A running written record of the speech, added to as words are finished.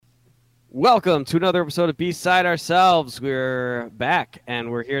Welcome to another episode of Beside Ourselves. We're back,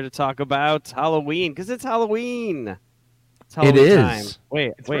 and we're here to talk about Halloween, because it's Halloween. It's Halloween It is. time.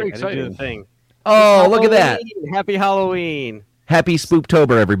 Wait, I didn't do the thing. Oh, look at that. Happy Halloween. Happy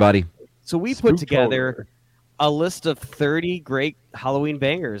Spooptober, everybody. So we put together a list of 30 great Halloween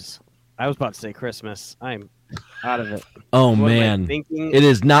bangers. I was about to say Christmas. I'm out of it. Oh, What am I man. thinking? It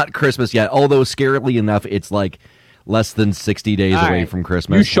is not Christmas yet, although scarily enough, it's like less than 60 days All away right. from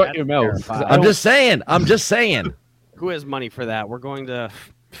Christmas. You shut your mouth. I'm just saying. Who has money for that? We're going to...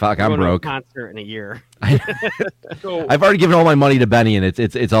 Fuck, we're I'm going to a broke. concert in a year. So, I've already given all my money to Benny, and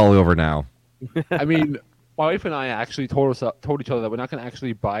it's all over now. I mean, my wife and I actually told each other that we're not going to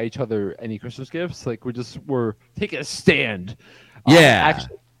actually buy each other any Christmas gifts. Like we're taking a stand. Yeah.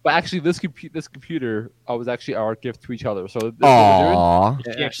 Actually, this computer was actually our gift to each other. So this is what we're doing. Aww.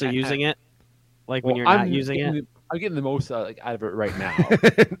 Is she actually using it? Like when Well, you're not using it? I'm getting the most out of it right now.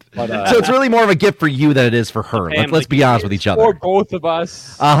 But, So it's really more of a gift for you than it is for her. family Let's be honest with each for other. both of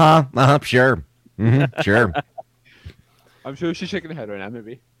us. Sure. Sure. I'm sure she's shaking her head right now.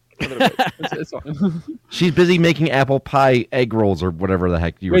 Maybe. A little bit. It's fine. She's busy making apple pie egg rolls or whatever the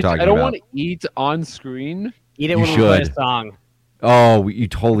heck you were Wait, talking I don't about. want to eat on screen. Eat it You when we play a should. song. Oh, you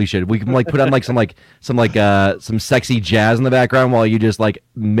totally should. We can put on some sexy jazz in the background while you just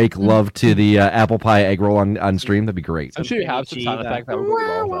make love to the apple pie egg roll on stream. That'd be great. I'm sure you have some PG, sound effect that would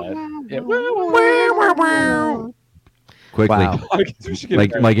go well with that. Quickly, Wow. I guess we should get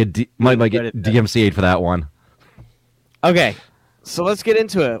like it. might get DMCA'd for that one. Okay, so let's get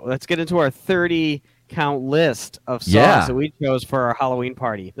into it. Let's get into our 30 count list of songs Yeah. that we chose for our Halloween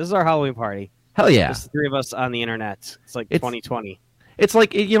party. This is our Halloween party. Hell yeah! Just the three of us on the internet. It's like It's- 2020. It's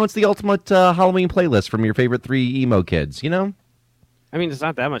like it's the ultimate Halloween playlist from your favorite three emo kids. I mean, it's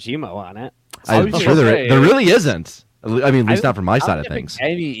not that much emo on it. I'm was sure gonna there say- really isn't. I mean, at least not from my I'm side of gonna pick things.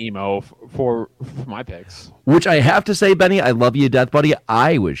 Any emo for my picks. Which I have to say, Benny, I love you to death, buddy.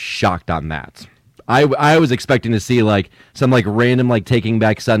 I was shocked on that. I was expecting to see some random Taking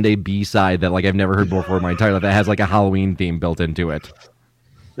Back Sunday B-side that I've never heard before in my entire life that has a Halloween theme built into it.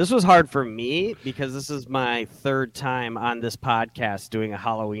 This was hard for me because this is my third time on this podcast doing a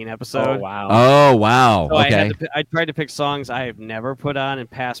Halloween episode. wow. Oh wow! So Okay, I tried to pick songs I have never put on in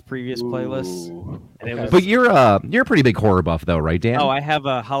past previous playlists. And it was- but you're a pretty big horror buff though, right, Dan? Oh, I have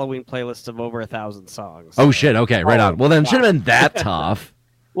a Halloween playlist of over 1,000 songs. Oh shit! Okay, right on. Well, then it should have been that tough.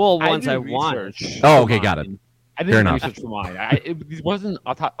 Well, ones did I want. research Oh, for okay, got it. mine. I Fair did enough. research for mine. It wasn't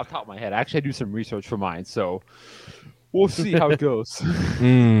off top of my head. Actually, I do some research for mine, so we'll see how it goes.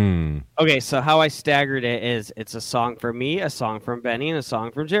 Mm. Okay, so how I staggered it is it's a song from me, a song from Benny, and a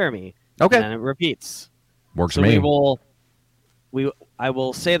song from Jeremy. Okay, And then it repeats. works So for me. I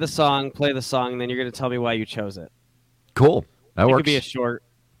will say the song, play the song, and then you're going to tell me why you chose it. Cool. That It works. could be a short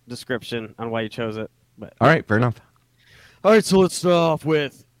description on why you chose it. But All right, fair enough. all right, so let's start off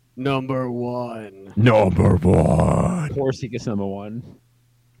with number 1. Number one. Of course, he gets number one.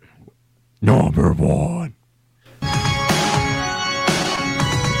 Number one.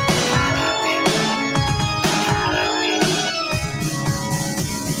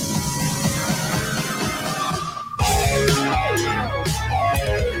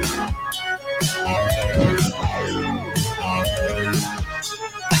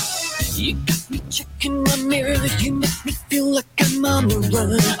 You got me checking my mirror, you make me feel like I'm on the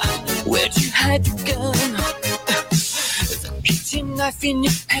run. Where'd you hide your gun? The kitchen knife in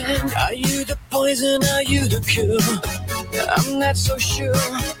your hand, are you the poison, are you the cure? I'm not so sure.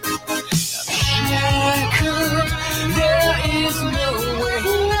 I'm shackled, there is no way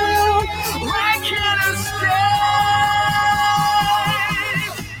out. Why can't I stay?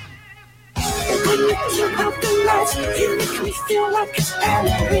 When you turn out the lights, you make me feel like it's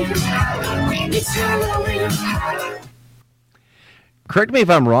Halloween. It's Halloween. Correct me if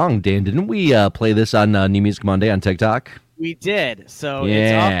I'm wrong, Dan. Didn't we play this on New Music Monday on TikTok? We did. So Yeah.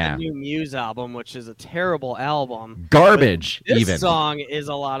 it's off the new Muse album, which is a terrible album. Garbage, This even. song is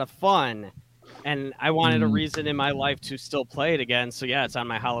a lot of fun. And I wanted a reason in my life to still play it again. So yeah, it's on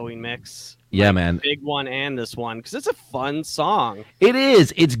my Halloween mix. Yeah, man. Big one and this one because it's a fun song. It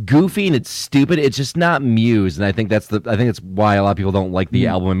is. It's goofy and it's stupid. It's just not Muse, and I think that's why a lot of people don't like the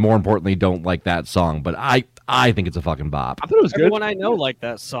album, and more importantly, don't like that song. But I think it's a fucking bop. I thought it was good. Everyone I know like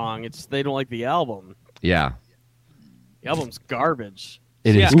that song. It's they don't like the album. Yeah, The album's garbage.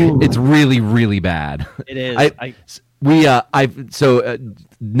 it is. Yeah. It's really, really bad. It is.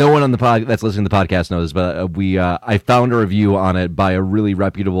 No one on the pod that's listening to the podcast knows, but I found a review on it by a really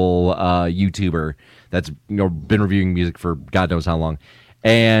reputable YouTuber that's been reviewing music for God knows how long,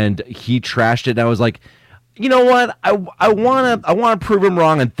 and he trashed it. And I was like, you know what? I wanna prove him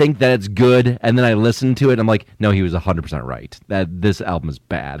wrong and think that it's good, and then I listen to it. And I'm like, no, he was 100% right. That this album is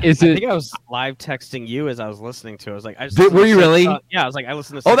bad. Is I it? think I was live texting you as I was listening to it. I was like, I just Were listened to you six really? songs. Yeah, I was like, I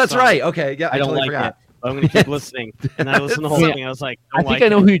listened to Oh, six that's songs. right. Okay, yeah, I don't totally like forgot. it. But I'm going to keep listening. And then I listened to the whole Yeah. thing. I was like, I think I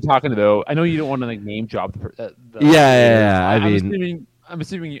know who you're talking about. I know you don't want to like name drop the. Yeah. I I'm mean,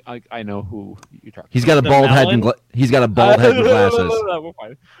 assuming I know who you're talking. he's got a The bald head and Melon? he's got a bald head and glasses. We're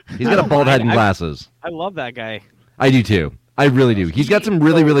fine. He's got a bald head and glasses. I love that guy. I do too. I really do. He's got some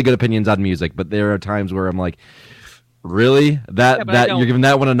really, really good opinions on music, but there are times where I'm like, really? Yeah, but I don't- You're giving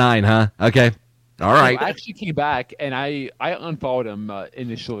that one a 9, huh? Okay. All right. I actually came back and I unfollowed him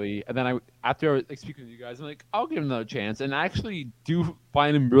initially, and then after I was like, speaking with you guys, I'm like, I'll give him another chance, and I actually do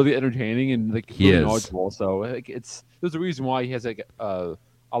find him really entertaining and like He really is. knowledgeable. So like there's a reason why he has like a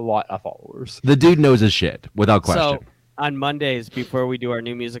lot of followers. The dude knows his shit, without question. So on Mondays, before we do our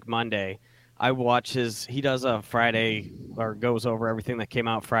New Music Monday, I watch he does a Friday or goes over everything that came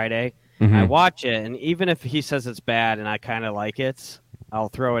out Friday. Mhm. I watch it, and even if he says it's bad and I kind of like it, I'll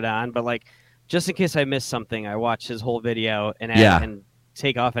throw it on. But like, just in case I miss something, I watch his whole video and Yeah. and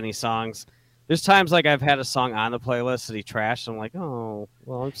take off any songs. There's times like I've had a song on the playlist that he trashed. And I'm like, oh,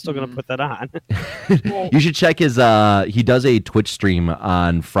 well, I'm still gonna put that on. You should check his. He does a Twitch stream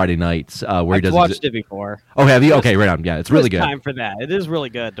on Friday nights where he I've does. watched it before. Oh, have you? Okay, right on. Yeah, it's really There's good. time for that. It is really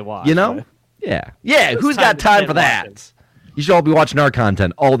good to watch. You know? but- Yeah. There's Who's time got to time sit for and that? watch it. You should all be watching our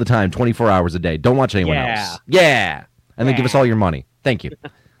content all the time, 24 hours a day. Don't watch anyone Yeah. else. Yeah. And then give us all your money. Thank you.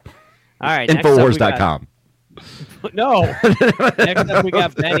 All right. next up we got- Infowars.com. No. Next up, we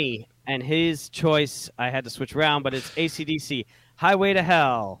got Benny, and his choice, I had to switch around, but it's AC/DC, Highway to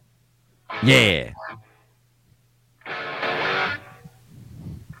Hell. Yeah.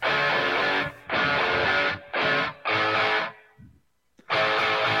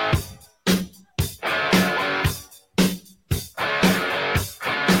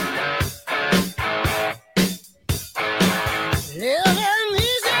 Living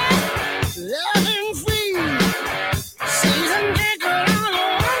easy, living free. Season ticket on a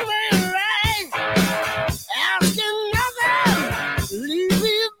one-way ride. Asking nothing, leave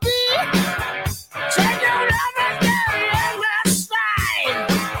me be. Take your love and my side.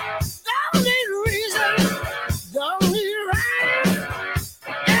 Don't need reason, don't need rhyme.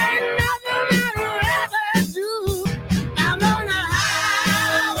 Ain't nothing I'd rather do. I'm on the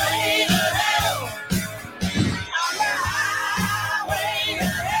highway to hell.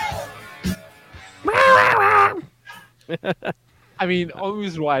 I mean, only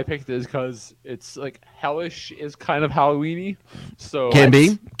reason why I picked it is because it's like hellish is kind of Halloweeny, so Can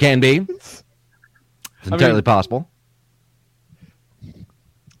that's- be. Can be. It's entirely possible.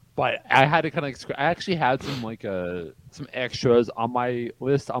 But I had to kind of. I actually had some like some extras on my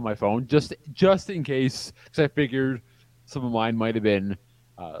list on my phone just in case, because I figured some of mine might have been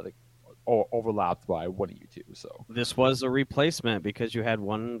like overlapped by one of you two. So This was a replacement because you had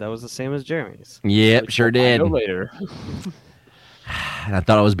one that was the same as Jeremy's. Yep, sure I did. know later. And I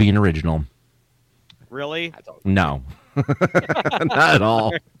thought I was being original. Really? That's all. No. Not at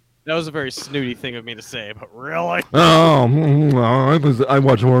all. That was a very snooty thing of me to say, but really? Oh, I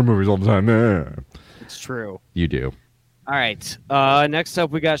watch horror movies all the time. Yeah. It's true. You do. All right. Next up,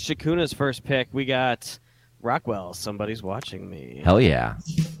 we got Shakuna's first pick. We got Rockwell, Somebody's Watching Me. Hell yeah.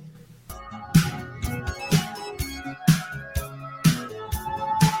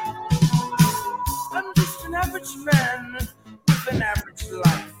 I'm just an average man with an average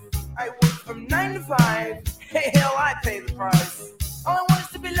life. I work from 9 to 5. Hey, hell, I pay the price. All I want is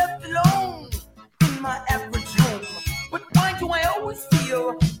to be left alone in my average home. But why do I always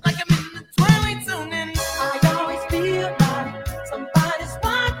feel like I'm in the twilight zone? And I always feel like somebody's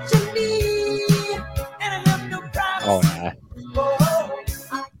watching me. And I have no Oh, privacy. nah.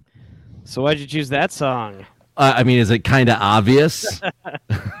 Oh, So why'd you choose that song? I mean, is it kind of obvious?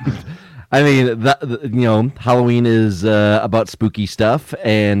 I mean, Halloween is about spooky stuff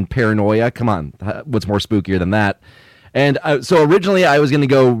and paranoia. Come on, what's more spookier than that? And so originally I was going to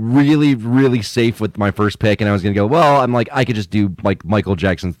go really, really safe with my first pick, and I was going to go, well, I'm like, I could just do like Michael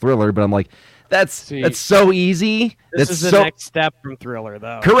Jackson's Thriller, but I'm like, that's so easy. This That's is the so next step from Thriller,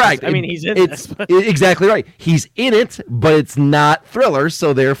 though. correct. I mean, he's in it's this. But exactly right. He's in it, but it's not Thriller,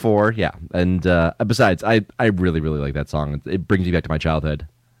 so therefore, yeah. And besides, I really, really like that song. It brings me back to my childhood.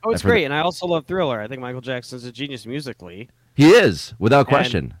 oh, it's I've heard great. And I also love Thriller. I think Michael Jackson's a genius musically. He is, without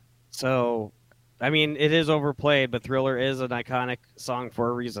question. So, I mean, it is overplayed, but Thriller is an iconic song for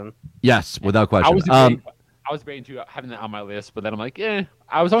a reason. Yes, without question. I was debating to having that on my list, but then I'm like, I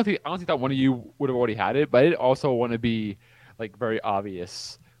honestly thought one of you would have already had it, but I didn't also want to be like very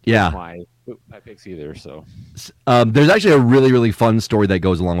obvious Yeah. my picks either. So There's actually a really, really fun story that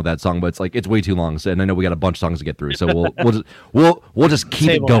goes along with that song, but it's way too long. So, and I know we got a bunch of songs to get through, so we'll just keep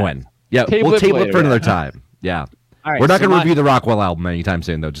Table it going. Yeah, Table we'll it table it later, for another yeah. time. Yeah. All right, We're not so going to my- review the Rockwell album anytime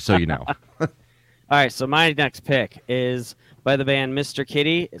soon, though, just so you know. All right, so my next pick is by the band Mr.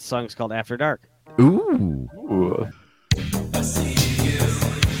 Kitty. Its song's called After Dark. Ooh. ooh.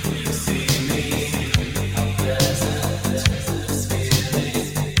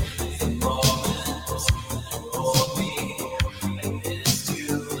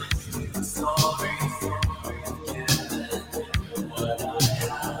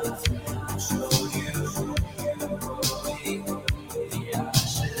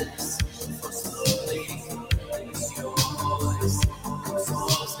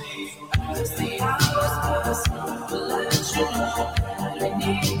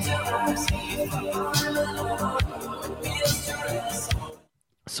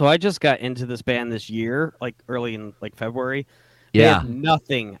 So I just got into this band this year, like early in like February. They Yeah. have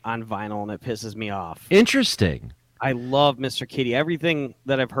nothing on vinyl, and it pisses me off. Interesting. I love Mr. Kitty. Everything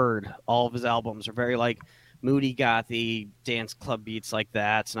that I've heard, all of his albums are very like moody, gothy, dance club beats like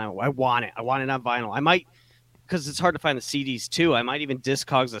that. And I want it. I want it on vinyl. I might, because it's hard to find the CDs too. I might even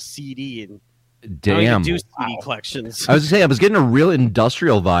discogs a CD and I don't even Damn. do CD collections. I was going to say, I was getting a real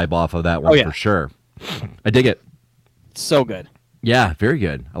industrial vibe off of that one yeah. for sure. I dig it. So good. Yeah, very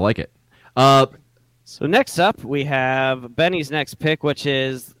good. I like it. So next up, we have Benny's next pick, which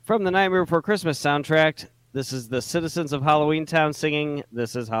is from the Nightmare Before Christmas soundtrack. This is the Citizens of Halloween Town singing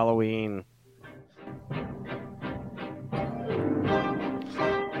 "This Is Halloween."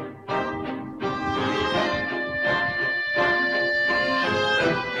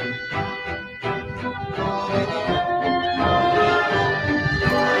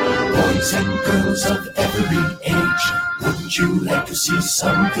 Boys and girls of every age, wouldn't you like to see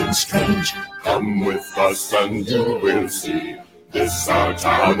something strange? Come with us and you will see. This our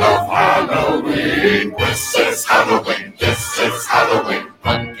town of Halloween. This is Halloween. This is Halloween.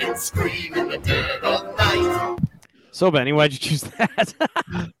 Pumpkins scream in the dead of night. So Benny, why'd you choose that?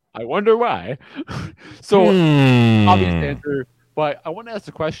 I wonder why. So obvious answer, but I want to ask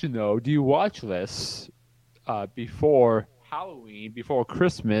the question though: do you watch this before Halloween, before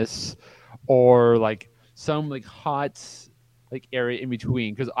Christmas, or like some like hot like area in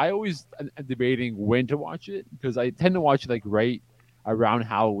between? Because I always am debating when to watch it because I tend to watch it like right around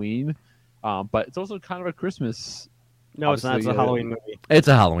Halloween, but it's also kind of a Christmas. No, it's not. It's a Obviously, Halloween movie. It's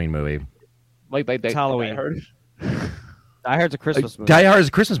a Halloween movie. Like It's Halloween. I heard. I heard it's a Christmas movie. Die Hard is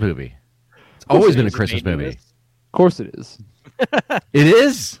a Christmas movie. It's always been a Christmas movie. Of course it is. It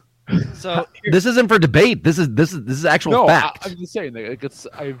is. So This isn't for debate. This is actual No, fact. I'm just saying. Like it's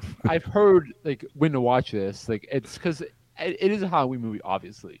I've heard like when to watch this. Like it's because it is a Halloween movie,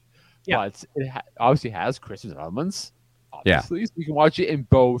 obviously. Yeah. But it obviously has Christmas elements. Yeah. Obviously, so you can watch it in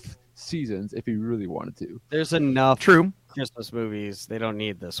both seasons if you really wanted to. there's enough True. Christmas movies. They don't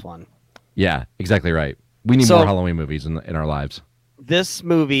need this one. Yeah, exactly right. We need So- more Halloween movies in our lives. This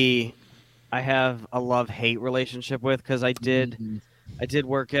movie, I have a love-hate relationship with because I did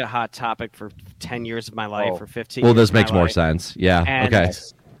work at Hot Topic for 10 years of my life, Oh. for 15 Well, years this of my makes more life. sense. Yeah. And Okay.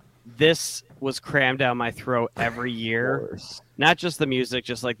 this was crammed down my throat every year. Not just the music,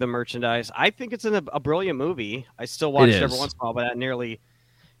 just like the merchandise. I think it's a brilliant movie. I still watch it every is. once in a while, but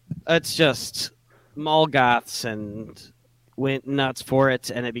it's just mall goths and went nuts for it,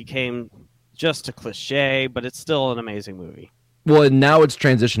 and it became just a cliche, but it's still an amazing movie. Well, and now it's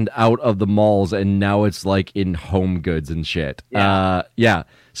transitioned out of the malls, and now it's like in home goods and shit. Yeah.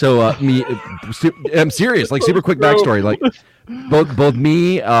 So I'm serious. Like super quick backstory. Like both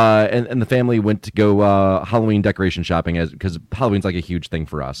me and the family went to go Halloween decoration shopping because Halloween's like a huge thing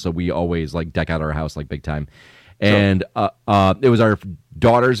for us. So we always like deck out our house like big time. And it was our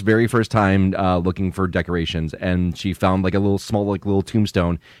daughter's very first time looking for decorations, and she found like a little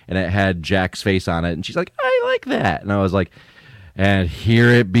tombstone, and it had Jack's face on it, and she's like, "I like that," and I was like, and here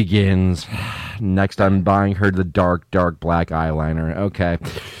it begins. Next, I'm buying her the dark black eyeliner. Okay,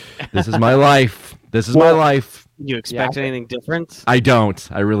 this is my life. This is my life. You expect anything different? I don't.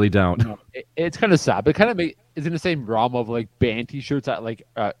 I really don't. It's kind of sad, but kind of it's in the same realm of like band T-shirts at like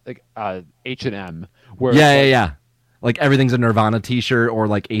H&M. Where Yeah. Like everything's a Nirvana T-shirt, or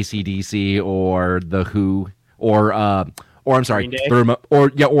like AC/DC, or the Who, or I'm sorry, Green Day? or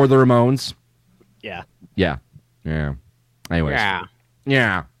the Ramones. Yeah. Yeah. Anyways.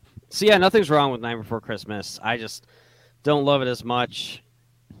 Yeah. So yeah, nothing's wrong with Night Before Christmas. I just don't love it as much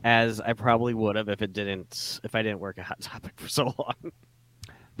as I probably would have if I didn't work at Hot Topic for so long.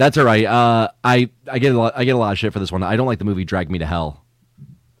 That's all right. I get a lot of shit for this one. I don't like the movie Drag Me to Hell.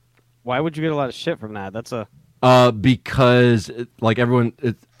 Why would you get a lot of shit from that? That's a Because like everyone,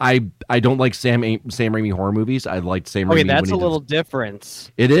 I don't like Sam Raimi horror movies. I liked Sam Raimi. okay. That's when a he little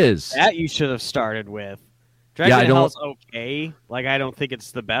difference. It is. That you should have started with. Yeah, Dracula I in don't- Hell's okay. Like I don't think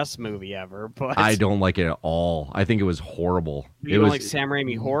it's the best movie ever, but I don't like it at all. I think it was horrible. You it don't was like Sam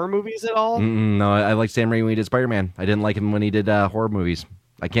Raimi horror movies at all? no. I like Sam Raimi when he did Spider-Man. I didn't like him when he did horror movies.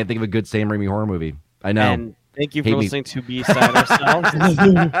 I can't think of a good Sam Raimi horror movie. I know. And thank you for Hate me. listening to B-Side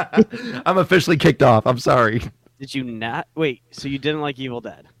Ourselves. I'm officially kicked off. I'm sorry. Did you not? Wait, so you didn't like Evil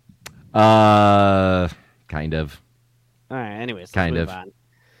Dead? Kind of. All right, anyways, let's Kind move of. on.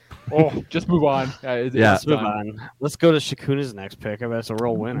 Oh, just move on. Yeah. Let's move on. Let's go to Shakuna's next pick. I bet it's a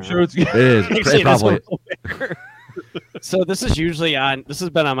real winner. I'm sure it's It is. Actually, It it is probably. a real winner. So this is usually on. This has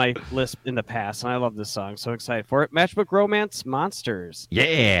been on my list in the past, and I love this song. So excited for it. Matchbook Romance, Monsters.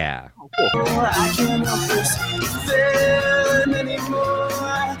 Yeah. I can't help this feeling anymore.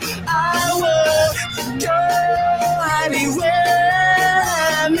 I will go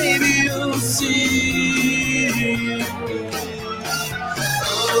anywhere. Maybe you'll see.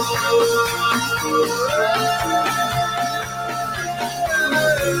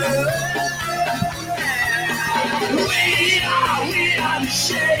 We are the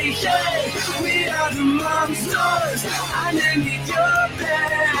shade. We are the monsters. I need your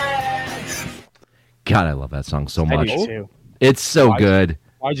bed. God, I love that song so I much. do too. It's so Why- good.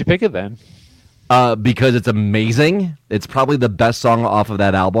 Why'd you pick it then? Because it's amazing. It's probably the best song off of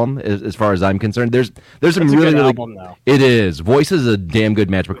that album, as far as I'm concerned. There's some It's a really good really. album, though. It is. Voice is a damn good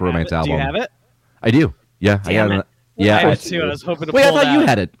Matchbook Romance Do album. you have it? I do. Yeah, I Damn got it. it. Yeah. I have it too. I was hoping to Wait, I pull thought it you out.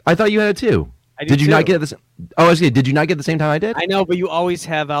 had it. I thought you had it too. I do Did you not too. get it? Oh, I was kidding. Did you not get it the same time I did? I know, but you always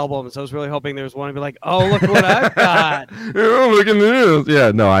have albums. I was really hoping there was one to be like, oh, look what I've got. Oh, look at this.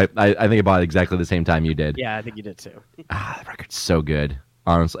 Yeah, no, I think I bought it exactly the same time you did. Yeah, I think you did too. Ah, the record's so good.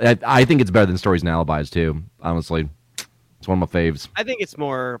 Honestly, I think it's better than Stories and Alibis too. Honestly, it's one of my faves. I think it's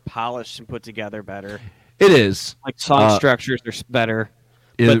more polished and put together better. It is. Like song Uh, structures are better.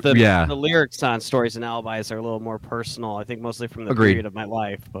 It- But yeah. the lyrics on Stories and Alibis are a little more personal. I think mostly from the Agreed. period of my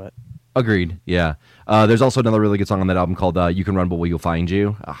life. But Agreed. Yeah. There's also another really good song on that album called "You Can Run, But We'll Find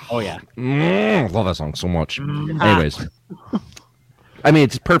You." oh yeah, Love that song so much. Anyways, I mean,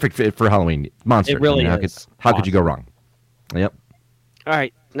 it's perfect fit for Halloween. Monster. It really I mean, is. How could you go wrong? Yep. all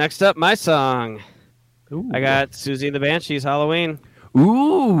right. Next up, my song. I got Susie and the Banshees, Halloween.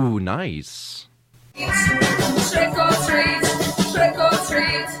 Ooh, nice. Trick or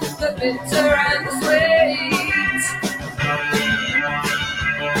treat, the bitter and the sweet.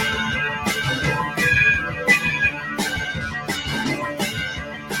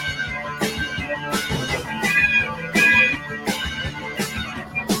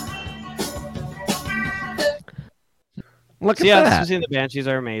 Look So at yeah, that. Susie and the Banshees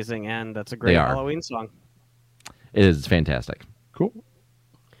are amazing, and that's a great They are. Halloween song. It is fantastic. Cool.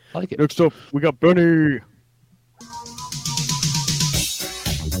 I like it. Next up, we got Benny.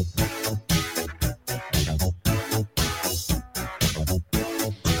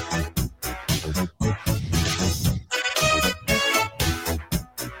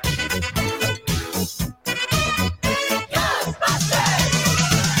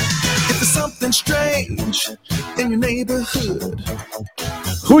 If there's something strange in your neighborhood,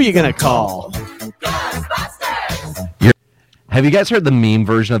 Who are you gonna call? Have you guys heard the meme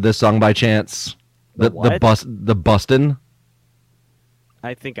version of this song by chance? The what? The Bustin'.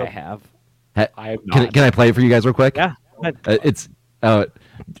 I think I have. I have Can, not. can I play it for you guys real quick? Yeah. go ahead. It's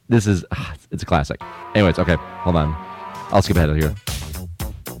this is it's a classic. Anyways, okay, hold on. I'll skip ahead here.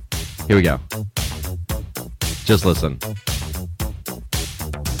 Here we go. Just listen.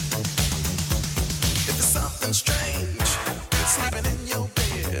 if there's something strange sleeping in your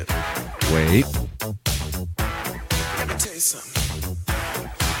bed, Wait. let me tell you something.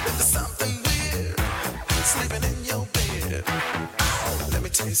 If there's something weird sleeping in your bed, let me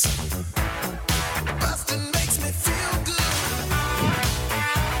tell you something. Bustin' makes me feel good.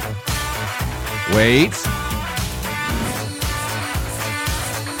 Wait.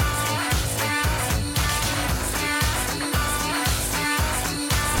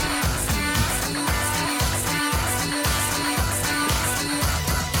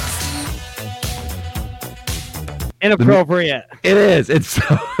 Inappropriate. It is. It's so,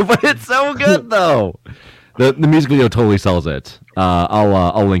 but it's so good though. The music video totally sells it.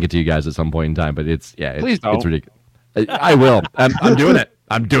 I'll link it to you guys at some point in time. But it's Please don't. it's ridiculous. I will. I'm doing it.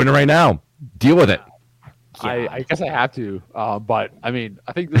 I'm doing it right now. Deal with it. I guess I have to. But I mean,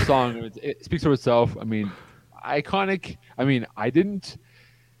 I think this song it speaks for itself. I mean, iconic. I mean, I didn't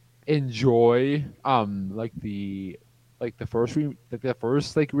enjoy like the like the first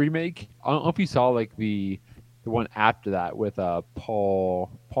remake. I don't know if you saw like the one after that with Paul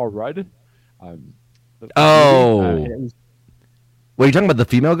Rudd. Oh. It was- Wait, you talking about the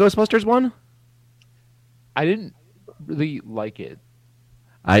female Ghostbusters one? I didn't really like it.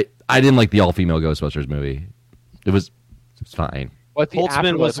 I didn't like the all female Ghostbusters movie. It was fine. But the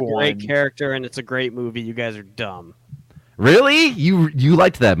Holtzman was a Afterlife great one- character, and it's a great movie. You guys are dumb. Really? You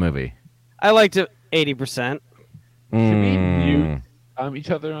liked that movie? I liked it 80%. Can we Mm. mute each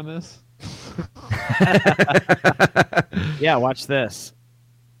other on this? Yeah, watch this.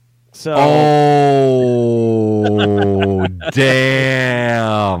 So Oh,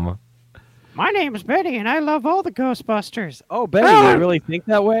 damn. my name is Betty, and I love all the Ghostbusters. Oh, Betty, you really think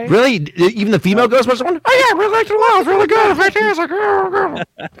that way? Really? Even the female Ghostbusters one? Oh, yeah, I really liked it a lot. It was really good. Fantastic.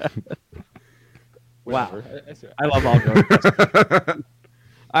 Wow. Whatever. I see- I love all Ghostbusters.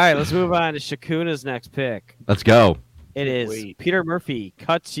 All right, let's move on to Shakuna's next pick. Let's go. It is Wait. Peter Murphy,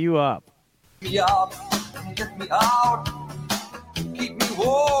 Cuts You Up. Me up, get me out, keep me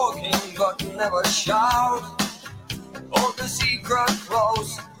walking, but never shout. All the secret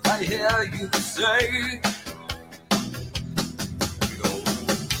close, I hear you say.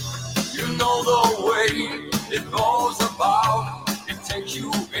 You know the way it goes about. It takes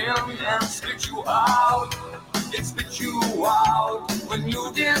you in and spits you out. It spits you out when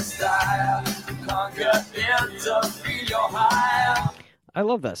you decide. You can't get in to feel your high. I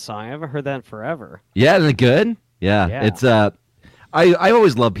love that song. I haven't heard that in forever. Yeah, is it good? Yeah. Yeah. It's I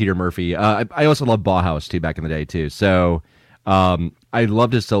always loved Peter Murphy. I also loved Bauhaus too back in the day too. So I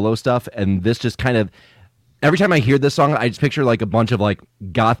loved his solo stuff, and this just kind of every time I hear this song, I just picture like a bunch of like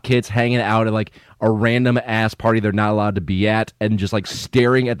goth kids hanging out at like a random ass party they're not allowed to be at, and just like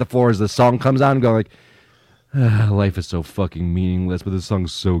staring at the floor as the song comes on and going like, life is so fucking meaningless, but this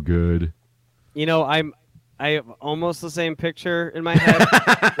song's so good. You know, I have almost the same picture in my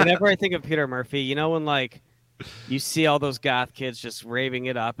head. Whenever I think of Peter Murphy, you know, when like you see all those goth kids just raving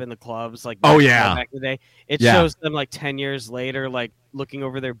it up in the clubs, like Oh, yeah. back in the day. It Yeah. shows them like 10 years later, like looking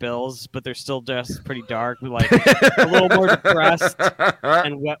over their bills, but they're still dressed pretty dark, like a little more depressed,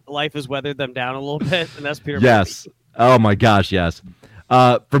 and life has weathered them down a little bit. And that's Peter Yes. Murphy. Oh my gosh, yes.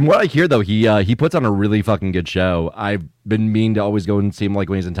 From what I hear though, he puts on a really fucking good show. I've been meaning to always go and see him like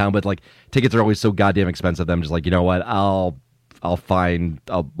when he's in town, but like tickets are always so goddamn expensive. I'm just like, you know what? I'll find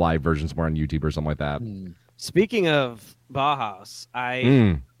live versions more on YouTube or something like that. Speaking of Bauhaus,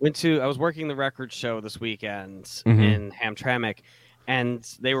 I was working the record show this weekend Mhm. in Hamtramck, and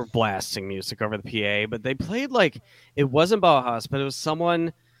they were blasting music over the PA, but they played like it wasn't Bauhaus, but it was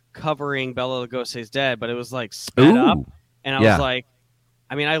someone covering Bela Lugosi's Dead, but it was like sped up, and I yeah. was like,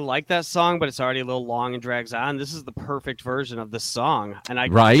 I mean, I like that song, but it's already a little long and drags on. This is the perfect version of this song, and they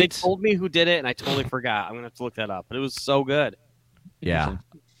Right? told me who did it, and I totally forgot. I'm gonna have to look that up, but it was so good. Yeah.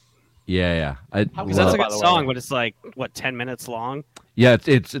 Yeah. I How Because Well, that's a by good the way- song, but it's like what 10 minutes long. yeah,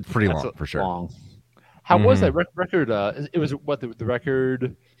 it's pretty That's long for sure. long. How was Mhm. that record? It was what the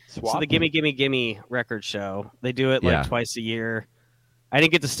record swap? So the Gimme Gimme Gimme record show, they do it like Yeah. twice a year. I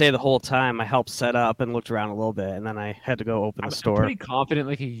didn't get to stay the whole time. I helped set up and looked around a little bit, and then I had to go open the I'm store. pretty confident.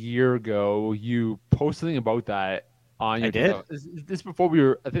 Like a year ago, you posted something about that on your. I did? Is this before we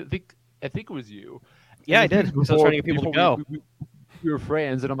were? I think it was you. Yeah, I And this did, was 'cause I was trying to get people to before go. We were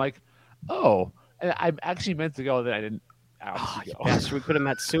friends, and I'm like, oh, and I actually meant to go, then I didn't. Oh, Obviously you go. bastard, we could have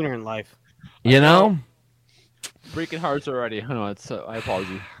met sooner in life. You know, Breaking hearts already. I know it's. I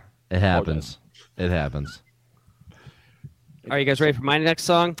apologize. it happens. It happens. Are you guys ready for my next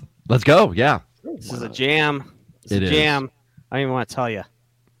song? Let's go. Yeah. This is a jam. It's It a is. jam. I don't even want to tell you.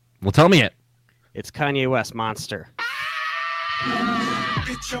 Well, tell me it. It's Kanye West, Monster.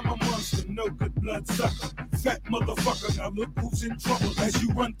 Bitch, I'm a monster, no good blood sucker. Fat motherfucker, now look who's in trouble. As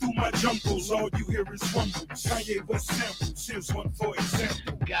you run through my jungles, all you hear is rumbles. Kanye West samples, here's one for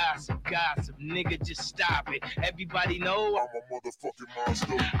example. Gossip, nigga, just stop it. Everybody know I'm a motherfucking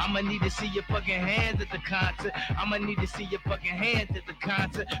monster. I'ma need to see your fucking hands at the concert. I'ma need to see your fucking hands at the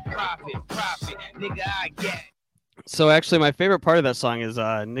concert. Profit, nigga, I get it. So actually, my favorite part of that song is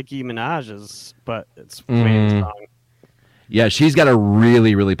Nicki Minaj's, but it's Wayne's song. Yeah, she's got a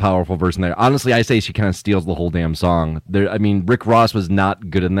really, really powerful verse in there. Honestly, I say she kind of steals the whole damn song. I mean, Rick Ross was not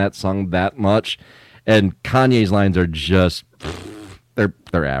good in that song that much, and Kanye's lines are just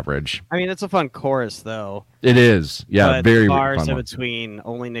they're average. I mean, it's a fun chorus though. It is, yeah, but very the bars fun in one. between,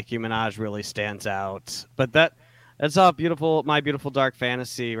 only Nicki Minaj really stands out. But that's all beautiful, My Beautiful Dark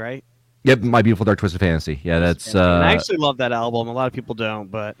Fantasy, right? Yep, My Beautiful Dark Twisted Fantasy. Yeah, that's. And I actually love that album. A lot of people don't,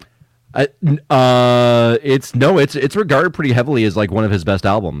 but It's regarded pretty heavily as like one of his best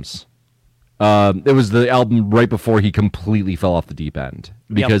albums. It was the album right before he completely fell off the deep end.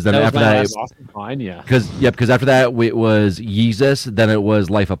 Because then that was after my that, last- Austin Klein, yeah. because after that it was Yeezus, then it was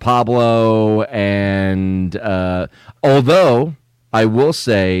Life of Pablo, and although I will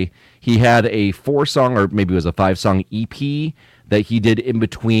say he had a 4-song or maybe it was a 5-song EP that he did in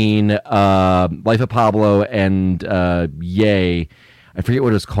between Life of Pablo and Yay. I forget what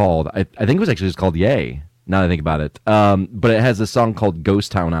it was called. I think it was actually just called Yay. Now that I think about it, but it has a song called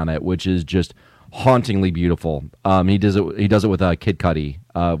 "Ghost Town" on it, which is just hauntingly beautiful. He does it with Kid Cudi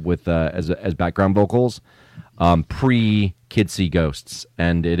with as background vocals, pre Kids See Ghosts,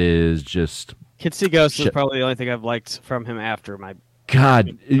 and it is just Kids See Ghosts is Shit. probably the only thing I've liked from him after my.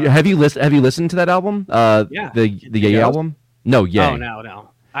 God. Have you listened to that album? Yeah. the Yay Ghost? album. No, Yay. Oh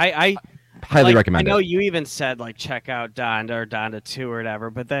no. I Highly like, recommend I know it. you even said like check out Donda or Donda 2 or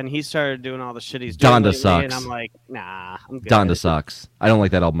whatever, but then he started doing all the shit he's doing Donda lately, sucks. and I'm like, nah, I'm good. Donda sucks. I don't like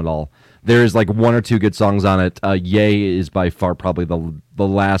that album at all. There's like 1 or 2 good songs on it. Yay is by far probably the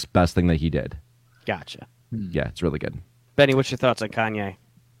last best thing that he did. Gotcha. Yeah, it's really good. Benny, what's your thoughts on Kanye?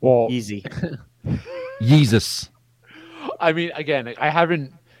 Well, Easy. Yeezus. I mean, again, I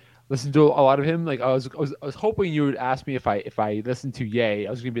haven't listened to a lot of him. Like I was hoping you would ask me if I listened to Yay. I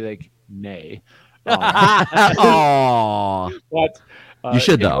was gonna be like, nay. Aww. But You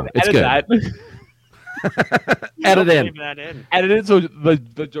should, though. It's good. Edit in. Leave that in. Edit it so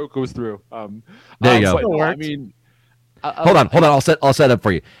the joke goes through. There you go. but no, I Worked. mean, Hold on. I'll set up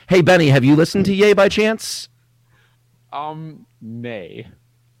for you. Hey Benny, have you listened to Yay by chance? nay.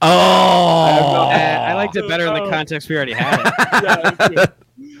 Oh, I liked it better in the context we already had it. Yeah, that's good.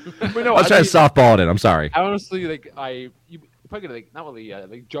 But no, I was trying to softball it in. I'm sorry. I honestly you probably gonna not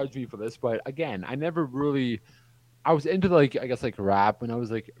really judge me for this, but again, I never really. I was into I guess rap when I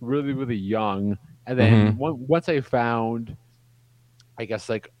was really young, and then once I found, I guess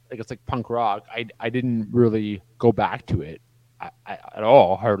punk rock, I didn't really go back to it at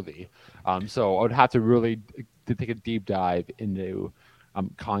all, hardly. So I would have to really to take a deep dive into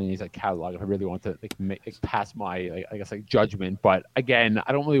Kanye's catalog if I really want to pass my I guess judgment. But again,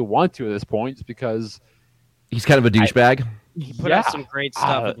 I don't really want to at this point just because He's kind of a douchebag. He put out some great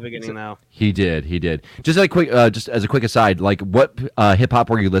stuff at the beginning, though. He did. Just just as a quick aside, what hip hop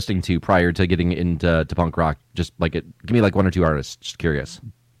were you listening to prior to getting into punk rock? Just give me 1 or 2 artists. Just curious.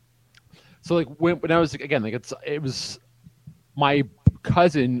 So when I was again it was my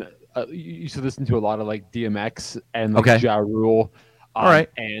cousin used to listen to a lot of DMX and Okay. Ja Rule. All right.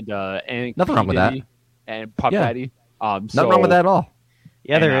 And Nothing wrong with that. And Puff Yeah. Daddy. Nothing wrong with that at all.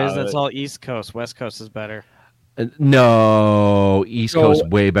 Yeah, there And, is. That's all East Coast. West Coast is better. No, East So- Coast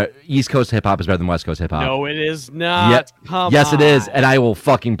way better. East Coast hip hop is better than West Coast hip hop. No, it is not. Yep. Come Yes, on. it is, and I will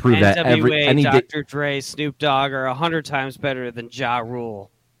fucking prove that NWA, any day. Dr. Dre, Snoop Dogg are 100 times better than Ja Rule.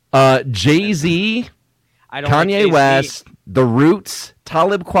 Jay-Z, I don't like Kanye Jay-Z. West, The Roots,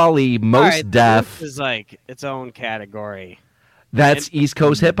 Talib Kweli, All Mos right, The Def. Roots is its own category. That's East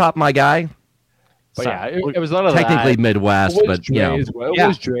Coast hip hop, my guy. But So- yeah, it was a lot of technically that. Midwest, It was but Dre as well. It Yeah.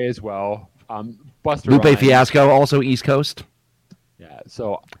 was Dre as well. Busta Lupe Rhymes. Fiasco, also East Coast. Yeah.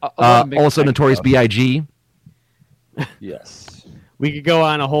 So a lot of mixed Also bag Notorious stuff. B.I.G. Yes. We could go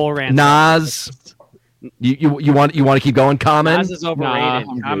on a whole rant. Nas. You want to keep going? Common. Nas is overrated. Nah, I'm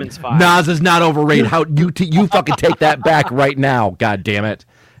good. Common's fine. Nas is not overrated. How you fucking take that back right now? God damn it.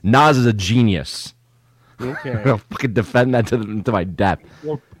 Nas is a genius. Okay. I'll fucking defend that to my death.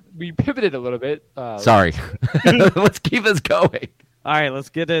 Well, we pivoted a little bit. Sorry. Let's keep this going. All right, let's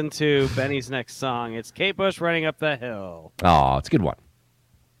get into Benny's next song. It's Kate Bush, Running Up the Hill. Oh, it's a good one.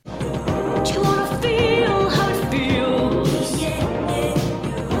 Do you wanna feel how it feels? Do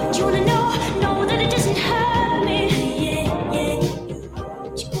you wanna know that it doesn't hurt me?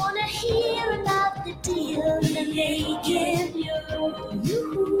 Do you wanna hear about the deal they're making?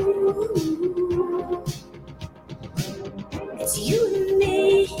 It's you and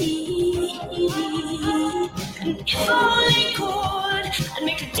me. If only could, I'd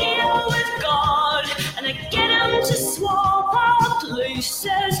make a deal with God, and I'd get him to swap our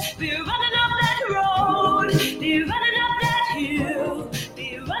places. Be running up that road, be running up that hill,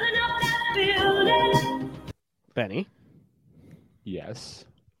 be running up that building. Benny, Yes.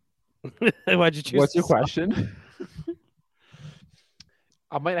 why'd you choose? What's your this song? question?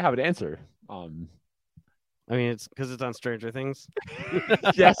 I might not have an answer. I mean, it's because it's on Stranger Things.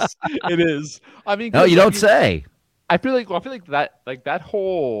 Yes, it is. I mean, No, you don't say. I feel like that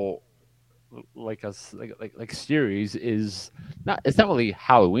whole series is not. It's not really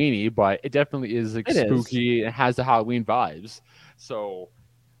Halloweeny, but it definitely is It is. spooky. And has the Halloween vibes. So,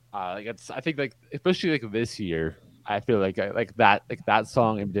 I think especially this year, I feel like that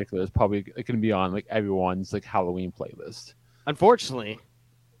song in particular is probably going to be on like everyone's like Halloween playlist. Unfortunately,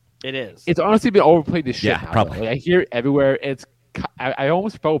 it is. It's honestly been overplayed to shit. Yeah, now, probably. though. Like, I hear it everywhere. I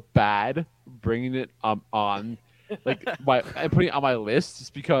almost felt bad bringing it on like and putting it on my list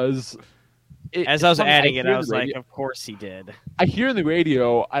just because. As I was adding it, I was like, radio. "Of course he did." I hear in the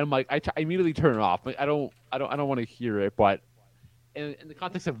radio, I'm like, I immediately turn it off. Like, I don't want to hear it. But in the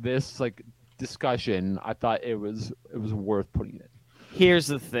context of this like discussion, I thought it was worth putting it. Here's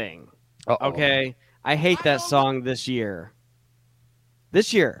the thing. Okay, I hate that song this year.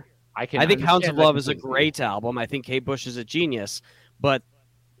 I think Hounds of Love is a great album. I think Kate Bush is a genius, but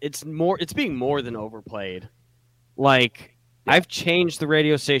it's being more than overplayed. Like, I've changed the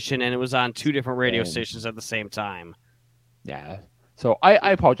radio station and it was on 2 different radio stations at the same time. Yeah. So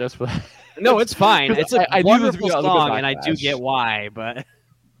I apologize for that. No, it's fine. It's a I wonderful knew song, and I do get why, but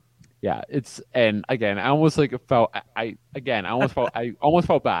yeah, and again, I almost like felt I almost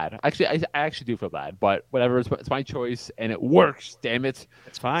felt bad. Actually, I actually do feel bad, but whatever. It's my choice, and it works. Damn it,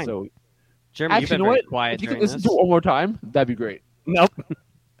 it's fine. So, Jeremy, actually, you've been you know very what? quiet If you could during listen this. to it one more time, that'd be great. Nope.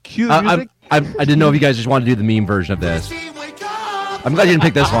 Cue the music. I didn't know if you guys just wanted to do the meme version of this. I'm glad you didn't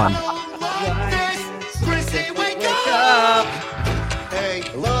pick this one. Chrissy, wake up! Hey,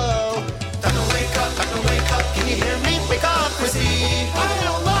 hello? Time to wake up, time to wake up. Can you hear me? Wake up, Chrissy! I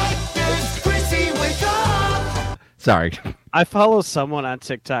don't like this. Chrissy, wake up! Sorry. I follow someone on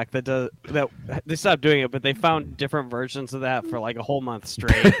TikTok that they stopped doing it, but they found different versions of that for like a whole month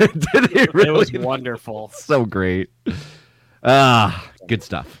straight. Did they really? It was wonderful. So great. Good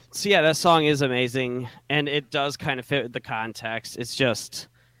stuff. So yeah, that song is amazing, and it does kind of fit the context. It's just,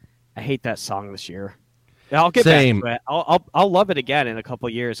 I hate that song this year. I'll get Same. back to it. I'll love it again in a couple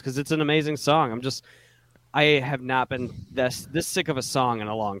of years because it's an amazing song. I have not been this sick of a song in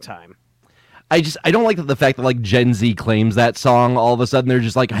a long time. I don't like the fact that like Gen Z claims that song. All of a sudden, they're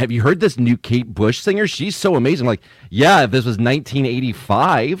just like, "Have you heard this new Kate Bush singer? She's so amazing." Like, yeah, if this was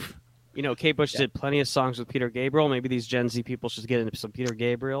 1985. You know, Kate Bush did plenty of songs with Peter Gabriel. Maybe these Gen Z people should get into some Peter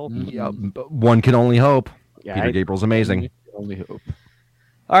Gabriel. Yeah, one can only hope. Yeah, Peter Gabriel's amazing. Only hope.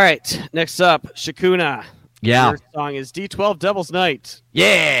 All right, next up, Shakuna. Yeah. Your song is D12 Devil's Night.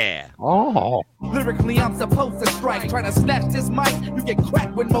 Yeah. Oh. Lyrically, I'm supposed to strike. Try to snatch this mic, you get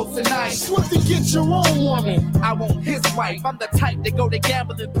cracked with most of night. Swift to get your own woman. I want his wife. I'm the type that go to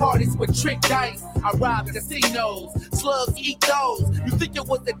gambling parties with trick dice. I rob casinos, slugs eat those. You think it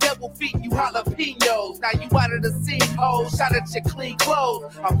was the devil feeding you jalapenos. Now you out of the scene, ho. Shot at your clean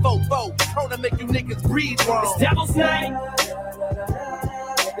clothes. I'm fofo, prone to make you niggas breathe wrong. It's Devil's Night.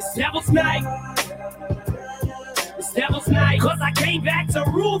 It's Devil's Night. It's Devil's Night, cause I came back to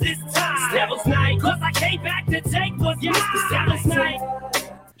rule this time. It's Devil's Night, cause I came back to take what's mine. It's Devil's Night.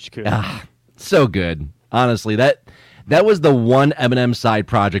 Shakuna. So good. Honestly, that was the one Eminem side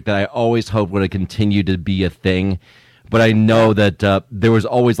project that I always hoped would have continued to be a thing. But I know that there was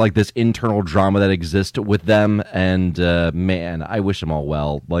always like this internal drama that exists with them, and man, I wish them all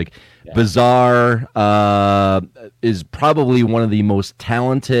well. Like, Bizarre is probably one of the most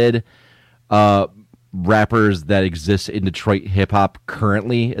talented rappers that exists in Detroit hip hop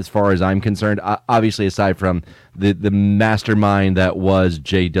currently, as far as I'm concerned. Obviously, aside from the mastermind that was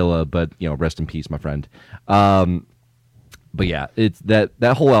Jay Dilla, but rest in peace, my friend. But yeah, it's that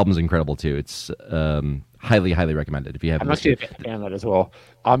whole album's incredible too. It's highly recommended if you haven't. I'm actually a fan of that as well.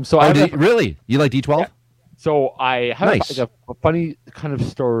 So really, you like D12? Yeah. So I have Nice. a funny kind of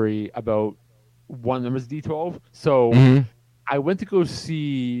story about one of them is D12. So I went to go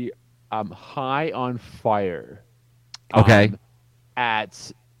see High on Fire. Okay.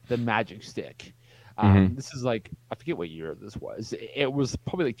 At the Magic Stick. This is like, I forget what year this was. It was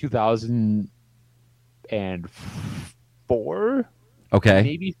probably like 2004. Okay.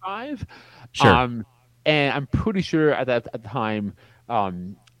 Maybe 5. Sure. And I'm pretty sure at the time,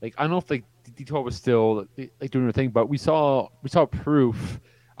 like I don't know if like D12 was still like doing the thing, but we saw Proof,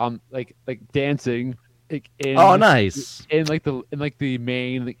 like dancing. Like Nice. In the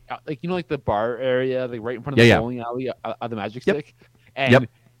main like the bar area, like right in front of the bowling alley of the Magic Stick, and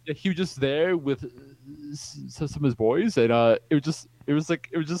he was just there with some of his boys, and it was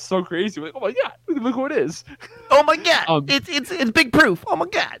just so crazy. Like, oh my god, look who it is! Oh my god, it's Big Proof. Oh my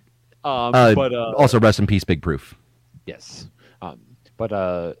god. But also rest in peace, Big Proof. Yes. But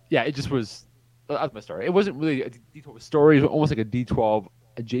it just was. That's my story. It wasn't really a D12 story. It was almost like a D12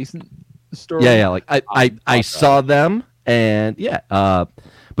 adjacent story. Yeah. Like I saw them, and he's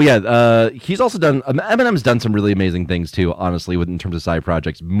also done. Eminem's done some really amazing things too. Honestly, in terms of side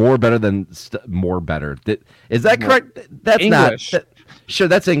projects, more better. Is that correct? That's English. not. Sure,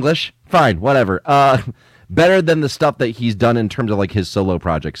 that's English. Fine, whatever. better than the stuff that he's done in terms of like his solo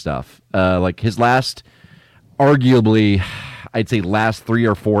project stuff. Like his last, arguably, I'd say last 3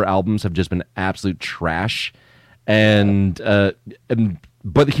 or 4 albums have just been absolute trash. But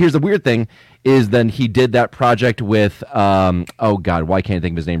here's the weird thing is then he did that project with oh god, why can't I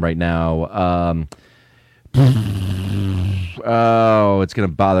think of his name right now? Oh, it's gonna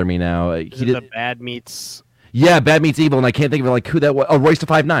bother me now. He did the Bad Meets. Yeah, Bad Meets Evil, and I can't think of like who that was. Oh, Royce da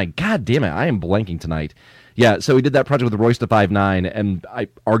 5'9". God damn it, I am blanking tonight. Yeah, so he did that project with Royce da 5'9", and I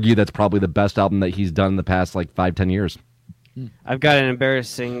argue that's probably the best album that he's done in the past like 5-10 years. I've got an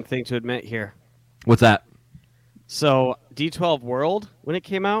embarrassing thing to admit here. What's that? So D12 World, when it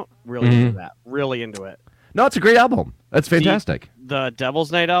came out, really into that. Really into it. No, it's a great album. That's fantastic. The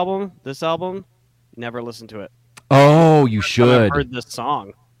Devil's Night album, this album, never listened to it. Oh, you should. I've heard this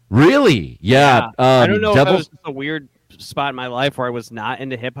song. Really? Yeah. I don't know if that was just a weird spot in my life where I was not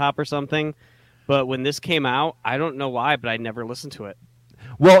into hip-hop or something, but when this came out, I don't know why, but I never listened to it.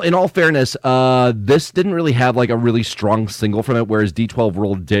 Well, in all fairness, this didn't really have like a really strong single from it, whereas D12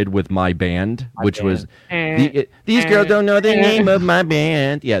 World did with My Band, which was These Girls Don't Know the Name of My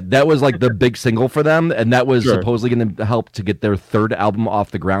Band. Yeah, that was like the big single for them, and that was supposedly going to help to get their 3rd album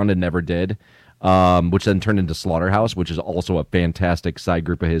off the ground and never did. Which then turned into Slaughterhouse, which is also a fantastic side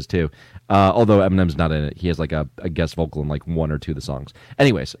group of his too. Although Eminem's not in it, he has like a guest vocal in like 1 or 2 of the songs.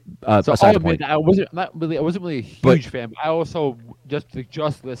 Anyways, so aside the point, I wasn't really a huge fan. But I also just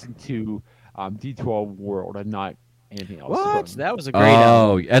listened to D12 World and not anything else. What? That was a great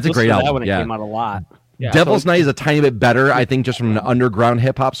album. Oh, that's a great album. That when it yeah. came out a lot. Yeah, Devil's Night is a tiny bit better, I think, just from an underground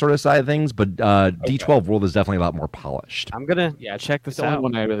hip hop sort of side of things. But D12 World is definitely a lot more polished. I'm gonna check this out.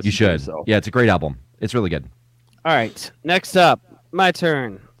 You should. Yeah, it's a great album. It's really good. All right, next up, my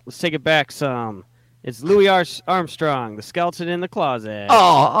turn. Let's take it back some. It's Louis Armstrong, The Skeleton in the Closet. Oh,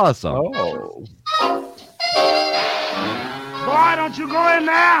 awesome. Oh. Boy, don't you go in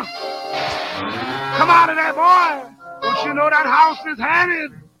there. Come out of there, boy. Don't you know that house is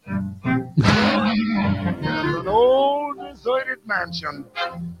haunted? There's an old deserted mansion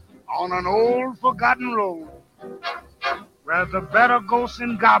on an old forgotten road where the better ghosts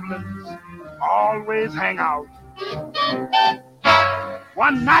and goblins always hang out.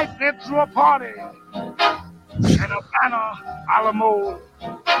 One night they threw a party in a banner a la mode,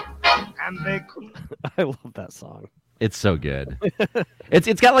 and they I love that song. It's so good.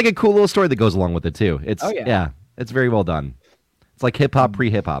 It's got like a cool little story that goes along with it too. It's it's very well done. It's like hip hop pre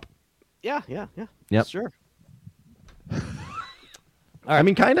hip hop. Yeah. Yep. Sure. I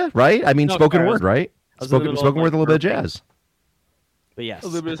mean, kind of, right? I mean, spoken word, right? Spoken word, a little bit of jazz. But yes, a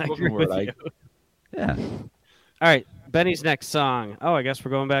little bit of I spoken agree word. with you. Yeah. All right, Benny's next song. Oh, I guess we're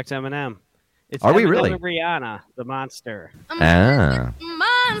going back to Eminem. It's Are we Eminem really? and Rihanna, The Monster. Ah.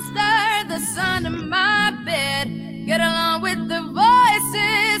 Monster, the son of my bed. Get along with the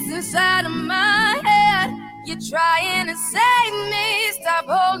voices inside of my head. You're trying to save me. Stop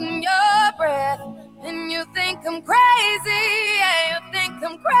holding your breath. And you think I'm crazy. Yeah, you think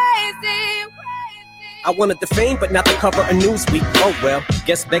I'm crazy. I wanted the fame, but not the cover of Newsweek. Oh well,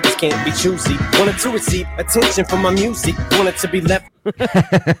 guess beggars can't be choosy. Wanted to receive attention from my music. Wanted to be left.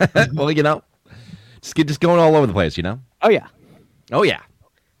 Well, you know, just going all over the place, you know? Oh, yeah. Oh, yeah.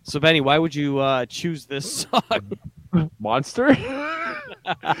 So, Benny, why would you choose this song? Monster?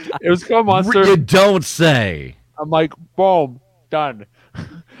 It was called Monster. You don't say. I'm like, boom, done.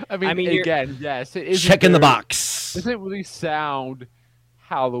 I mean again, yes. It isn't Check in the box. It doesn't really sound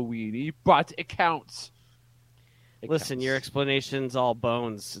Halloween-y, but it counts. Listen, your explanation's all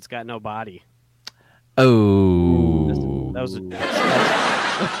bones. It's got no body. Oh. That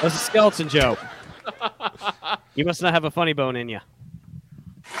was a skeleton joke. You must not have a funny bone in you.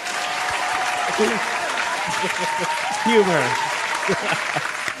 Humor.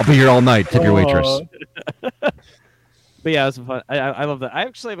 I'll be here all night. Tip your waitress. But yeah, it was fun. I love that. I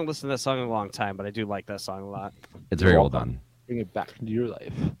actually haven't listened to that song in a long time, but I do like that song a lot. It's very well done. Bring it back into your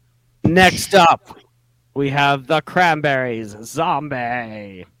life. Next up, we have the Cranberries,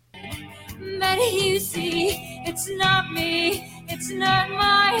 Zombie. But you see, it's not me, it's not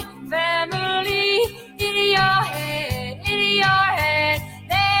my family. In your head,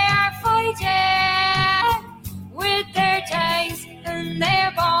 they are fighting with their tanks and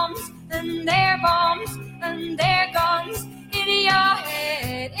their bombs and their bombs and their guns. In your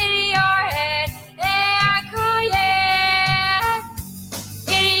head, they are crying.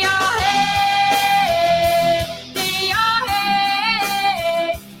 In your head,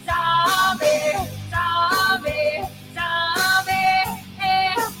 zombie, zombie, zombie.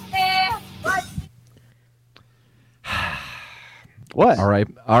 What? What? What?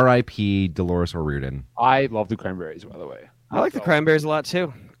 R.I.P. Dolores O'Riordan. I love the Cranberries, by the way. I like the Cranberries a lot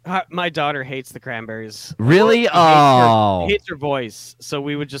too. My daughter hates the Cranberries. Really? Oh. Hates her voice. So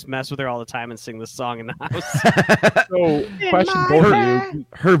we would just mess with her all the time and sing this song in the house. So, question for you.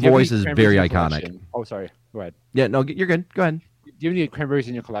 Her Do you have voice any is Cranberries very in your iconic. collection? Oh, sorry. Go ahead. Yeah, no, you're good. Go ahead. Do you have any Cranberries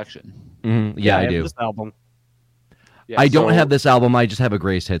in your collection? Yeah, I have do. This album. Yeah, I don't so- have this album. I just have a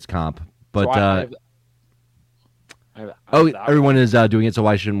Grace Hits comp. But so I have that everyone is doing it, so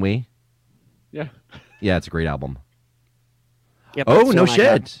why shouldn't we? Yeah. Yeah, it's a great album. Yep, Oh, that's the no one I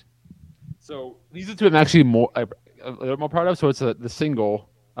got. shit. So these are two I'm actually a little more proud of. So it's the single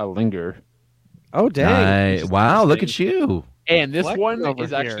 "Linger," Oh dang! Nice. Wow, look at you. and this Flexing one over is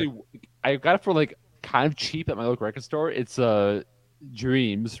here. actually I got it for like kind of cheap at my local record store. It's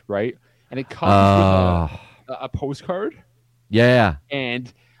Dreams, right? And it comes with a postcard. Yeah.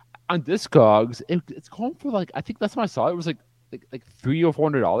 And on Discogs, it's going for like I think that's when I saw it. It was like $300 or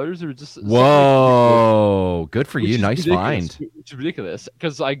 $400 or just Whoa, good for which you. is Nice ridiculous, find. which is ridiculous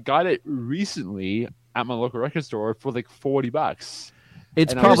because I got it recently at my local record store for like $40.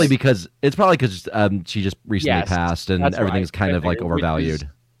 It's And I probably was- because she just recently Yes, passed and that's everything's right. kind of like Which is- overvalued.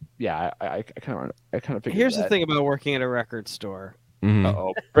 Yeah, I kind of figured. Here's that. the thing about working at a record store. Mhm.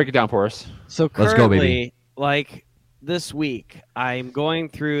 Uh-oh. Break it down for us. So Let's currently, go, baby. like this week, I'm going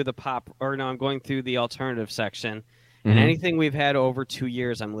through I'm going through the alternative section, and Mhm. anything we've had over 2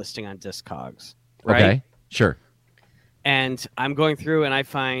 years, I'm listing on Discogs. Right? Okay, sure. And I'm going through, and I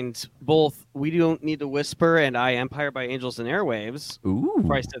find both "We Don't Need to Whisper" and "I Empire" by Angels and Airwaves, Ooh.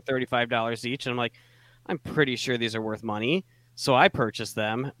 priced at $35 each, and I'm like, I'm pretty sure these are worth money. So I purchased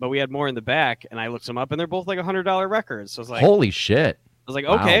them, but we had more in the back, and I looked them up, and they're both like $100 records. So I was like, Holy shit. I was like,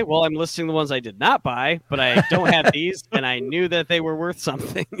 Wow. okay, well, I'm listing the ones I did not buy, but I don't have these, and I knew that they were worth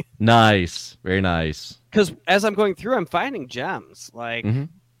something. Nice. Very nice. Because as I'm going through, I'm finding gems, like, Mhm.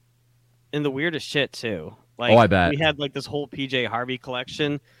 in the weirdest shit, too. Like, Oh, I bet. we had, like, this whole PJ Harvey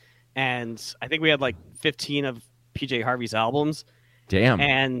collection, and I think we had, like, 15 of PJ Harvey's albums. Damn.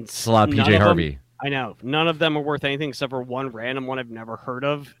 And It's a lot of none PJ them- Harvey. I know. None of them are worth anything except for one random one I've never heard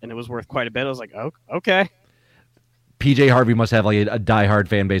of, and it was worth quite a bit. I was like, oh, okay. PJ Harvey must have like a diehard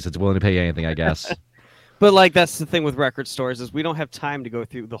fan base that's willing to pay anything, I guess. But like that's the thing with record stores is we don't have time to go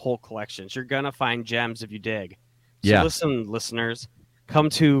through the whole collections. You're gonna find gems if you dig. So Yeah. listen, listeners, come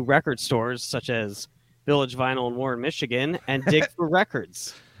to record stores such as Village Vinyl in Warren, Michigan, and dig for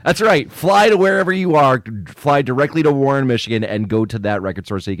records. That's right. Fly to wherever you are. Fly directly to Warren, Michigan, and go to that record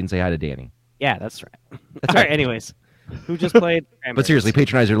store so you can say hi to Danny. Yeah, that's right. All right. Anyways, who just played? But seriously,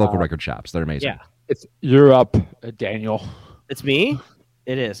 patronize your local record shops. They're amazing. Yeah, You're up, Daniel. it's me.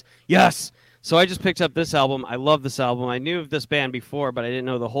 It is. Yes. So I just picked up this album. I love this album. I knew of this band before, but I didn't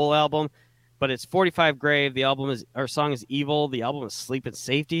know the whole album. But it's 45 Grave. The album is, our song is Evil. The album is Sleep and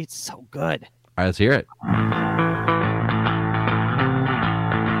Safety. It's so good. All right, let's hear it.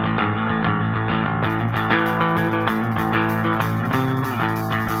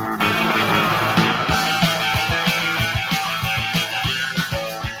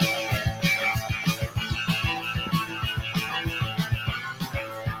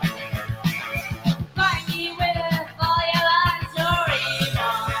 Find me with all your life stories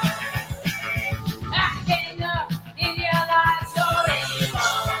acting up in your life stories.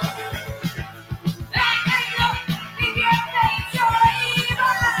 Acting up in your life stories.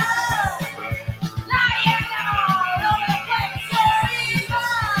 Lying all over the place, stories.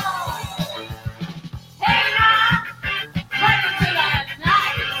 Hey now, running to the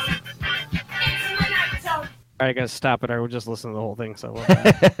night. It's the night zone. All right, I got to stop it. I would just listen to the whole thing. So I love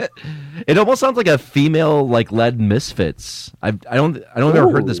that. It almost sounds like a female like led Misfits. I don't ever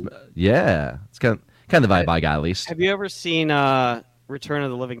heard this. Yeah, it's kind of the vibe I got at least. Have you ever seen Return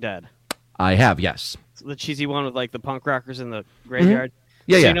of the Living Dead? I have, yes. The cheesy one with like the punk rockers in the graveyard.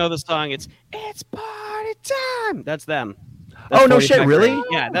 Yeah, so yeah. You know the song? It's party time. That's them. Oh, no 45 shit, really? Grave.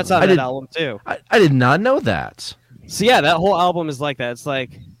 Yeah, that's on I that did- album too. I did not know that. So yeah, that whole album is like that. It's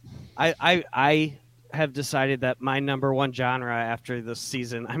like I have decided that my number one genre after this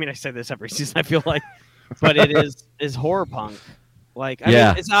season. I mean, I say this every season. I feel like, but it is horror punk. Like, I Yeah.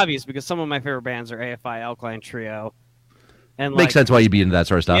 mean, it's obvious because some of my favorite bands are AFI, Alkaline Trio, and Makes sense why you'd be into that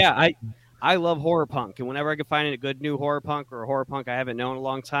sort of stuff. Yeah, I love horror punk, and whenever I can find a good new horror punk or a horror punk I haven't known in a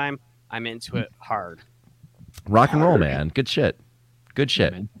long time, I'm into it hard. Rock and roll, man. Good shit. Good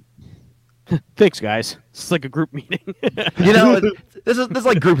shit. Thanks, guys. It's like a group meeting. You know, this is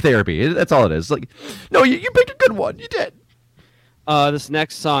like group therapy. That's all it is. Like, no, you picked a good one. You did. This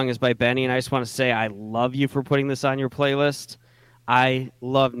next song is by Benny, and I just want to say I love you for putting this on your playlist. I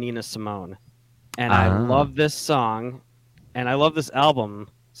love Nina Simone, and I Ah. love this song. and I love this album.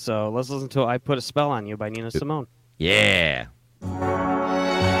 So let's listen to "I Put a Spell on You" by Nina Simone. Yeah.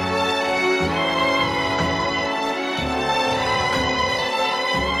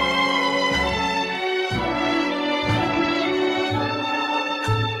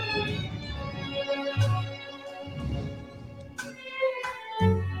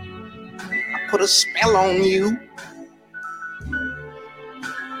 Put a spell on you.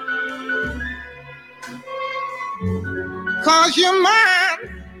 Cause you're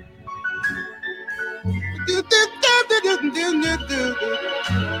mine.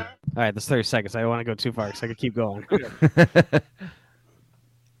 All right, that's 30 seconds. I don't want to go too far because I could keep going.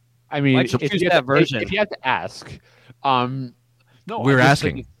 I mean, Why'd you choose that version? If you have to ask, no, We were I'm just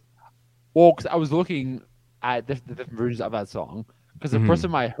asking. thinking- well, because I was looking at the different versions of that song. Because the Mhm. first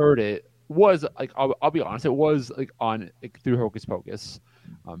time I heard it was like, I'll be honest, it was like on like, through Hocus Pocus.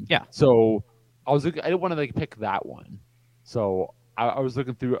 Yeah. So I was looking. I didn't want to like pick that one. So I was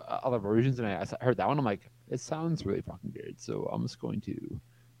looking through other versions, and I heard that one. I'm like, it sounds really fucking weird. So I'm just going to,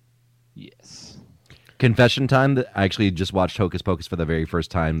 yes. Confession time. That I actually just watched Hocus Pocus for the very first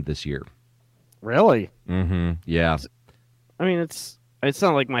time this year. Really? Mm-hmm. Yeah. I mean, it's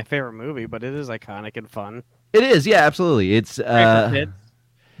not like my favorite movie, but it is iconic and fun. It is. Yeah, absolutely. It's Great for kids.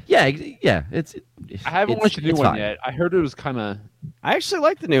 yeah, yeah. It's. I haven't it's- watched the new it's one fine. yet. I heard it was kind of I actually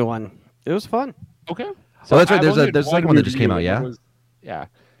like the new one. It was fun. okay. Oh, that's right. I've There's only a second one one that just came review, out. and Yeah. it was- yeah.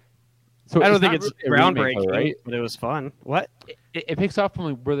 So I don't think not it's really a remake, groundbreaking, though, right? but it was fun. What? It picks up from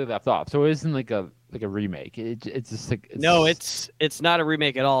like, where they left off, so it isn't like a remake. It's just like No, it's not a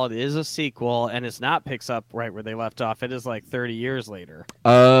remake at all. It is a sequel, and it's not picks up right where they left off. It is like 30 years later.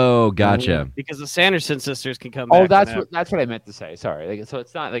 Oh, gotcha. Because the Sanderson sisters can come back. Oh, that's whenever. that's what I meant to say. Sorry. Like, so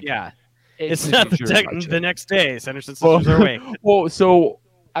it's not like Yeah. It's It's not the, future, gotcha. the next day. Sanderson sisters are awake. Well, so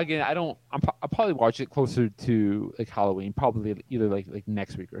again, I'll probably watch it closer to like Halloween, probably either like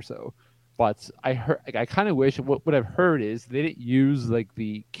next week or so. But I heard, like, I kind of wish what I've heard is they didn't use like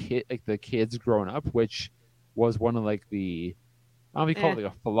the kids growing up, which was one of like the I don't know if you call it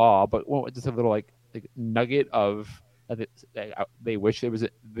like a flaw, but just a little like nugget of they wish they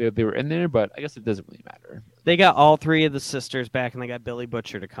were in there, but I guess it doesn't really matter. They got all three of the sisters back, and they got Billy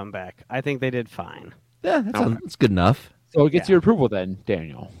Butcher to come back. I think they did fine. Yeah, that's good enough. So it gets your approval then,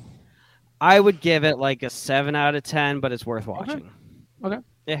 Daniel. I would give it like a 7 out of 10, but it's worth watching. Okay.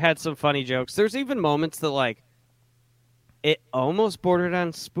 It had some funny jokes. There's even moments that like it almost bordered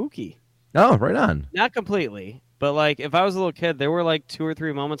on spooky. Oh, right on. Not completely, but like if I was a little kid, there were like 2 or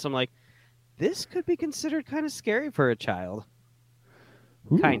 3 moments I'm like, this could be considered kind of scary for a child.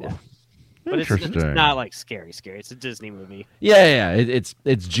 Kind of. But it's Interesting. not like scary. It's a Disney movie. Yeah. It's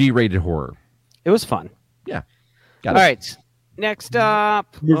G-rated horror. It was fun. Yeah. All right. Next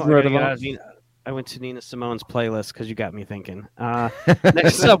up, Moving right along. I went to Nina Simone's playlist because you got me thinking.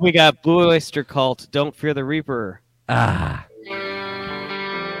 Next up, we got Blue Oyster Cult, Don't Fear the Reaper. Ah.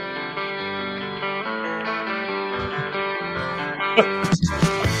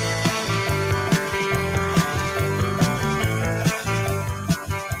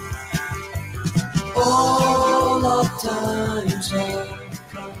 All of times have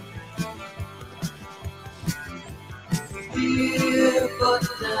come. Here, but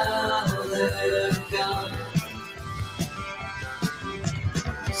now they're gone.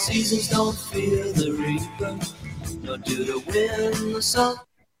 Seasons don't fear the reaper, nor do the wind the sun.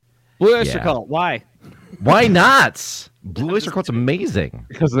 Blue Oyster Yeah. Cult, why? Why not? Blue Oyster Cult's amazing.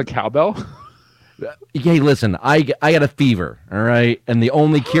 Because of the cowbell? Hey, listen, I got a fever, all right? And the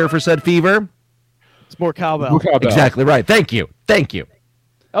only cure for said fever? It's more cowbell. Exactly right. Thank you. That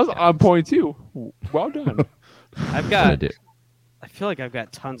was on point too. Well done. I've got. I feel like I've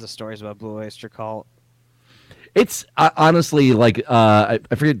got tons of stories about Blue Oyster Cult. It's honestly like I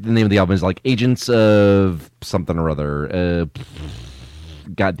forget the name of the album. Is like Agents of something or other.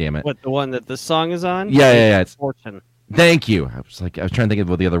 God damn it! What, the one that this song is on? Yeah. It's Fortune. Thank you. I was trying to think of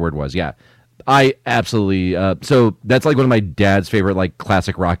what the other word was. Yeah, I absolutely. So that's like one of my dad's favorite like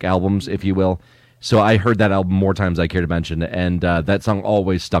classic rock albums, if you will. So I heard that album more times than I care to mention, and that song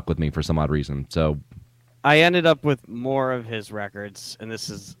always stuck with me for some odd reason. So I ended up with more of his records, and this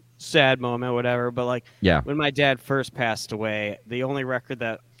is sad moment, whatever. But like, Yeah. when my dad first passed away, the only record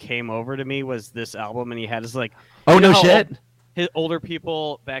that came over to me was this album, and he had his like. Oh, you know no how shit. His older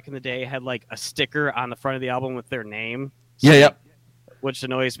people back in the day had like a sticker on the front of the album with their name. Yeah, yep. Which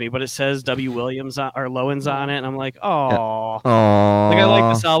annoys me, but it says W. Williams or Lowens on it, and I'm like, oh, Aww. like I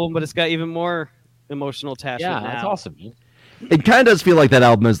like this album, but it's got even more emotional attachment. Yeah, now. that's awesome. It kind of does feel like that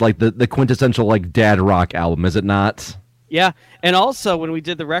album is like the quintessential like dad rock album, is it not? Yeah, and also when we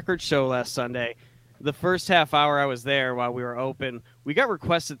did the record show last Sunday, the first half hour I was there while we were open, we got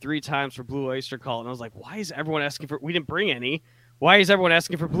requested 3 times for Blue Oyster Cult, and I was like, why is everyone asking for? We didn't bring any. Why is everyone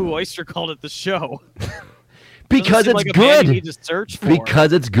asking for Blue Oyster Cult at the show? Because it's like a band you good. need to search for.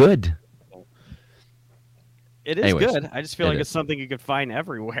 Because it's good. It is Anyways, good. I just feel it like is. it's something you could find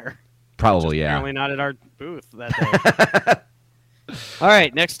everywhere. Probably, yeah. Apparently not at our booth that day. All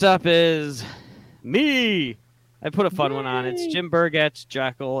right, next up is me. I put a fun one on. It's Jim Burgett's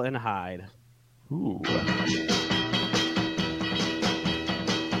Jekyll and Hyde. Ooh.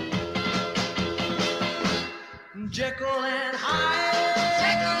 Jekyll and Hyde.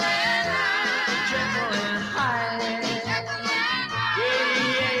 Jekyll and Hyde. Jekyll and Hyde.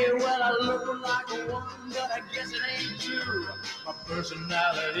 Yeah, well, I look like a woman, but I guess it ain't true. My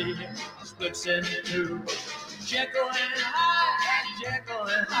personality splits in two. Jekyll and Hyde. Jekyll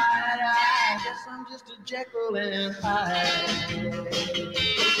and Hyde. I guess I'm just a Jekyll and Hyde.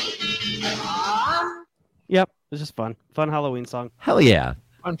 Yep, it's just fun. Fun Halloween song. Hell yeah.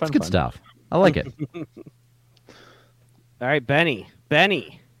 Fun, It's good stuff. I like it. All right, Benny.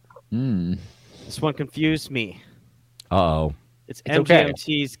 Mm. This one confused me. Uh-oh. It's okay.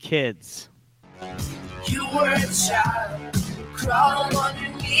 MGMT's Kids. You were a child, crawling on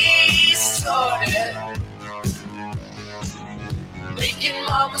your knees toward it, making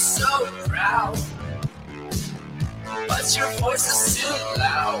mama so proud, but your voice is too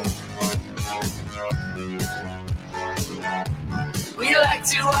loud. We like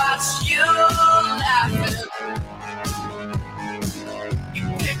to watch you laughing. You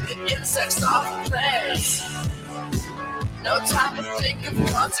pick the insects off the plants. No time to think of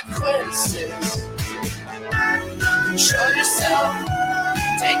consequences. Show yourself.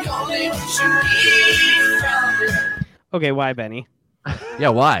 Take only what you need from it. Okay, why, Benny? Yeah,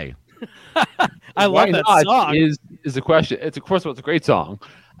 why? I love Why that not song. is the question. It's of course it's a great song.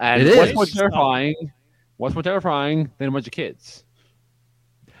 And It what's is. more terrifying? What's more terrifying than a bunch of kids?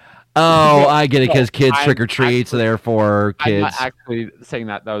 Oh, I get it, because No, kids I'm trick or treat, so therefore I'm kids. not actually saying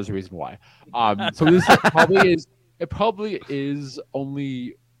that. That was the reason why. So this probably is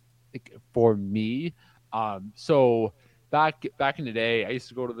only like, for me. So back in the day, I used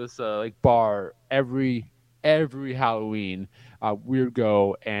to go to this like bar every Halloween. We would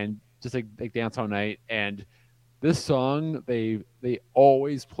go and just like dance all night. And this song they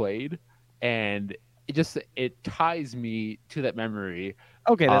always played, and it ties me to that memory.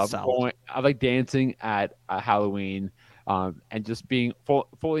 Okay, that's solid. I like dancing at Halloween, and just being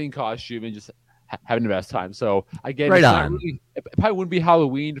fully in costume and just having the best time. So again, Right it's not on. really, it probably wouldn't be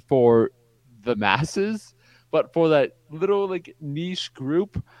Halloween for the masses, but for that little like niche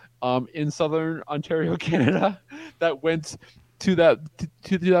group in Southern Ontario, Canada, that went to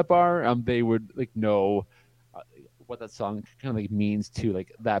that bar, they would like know what that song kind of like means to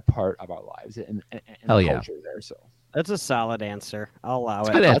like that part of our lives and Hell the yeah. culture there. So That's a solid answer. I'll allow It's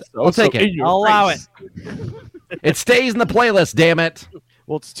it. good answer. I'll take it. I'll allow it. It stays in the playlist, damn it.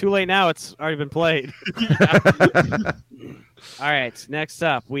 Well, it's too late now. It's already been played. All right. Next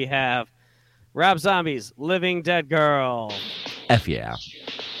up, we have Rob Zombie's Living Dead Girl. F yeah.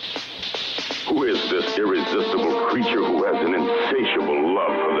 Who is this irresistible creature who has an insatiable love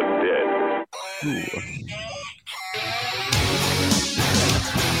for the dead?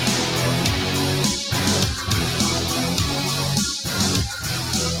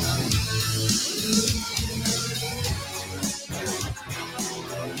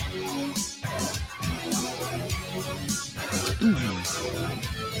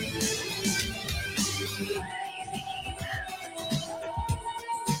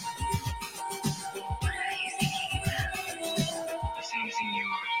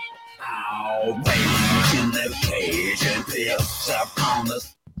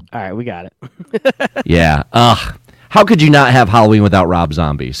 All right, we got it. Yeah. How could you not have Halloween without Rob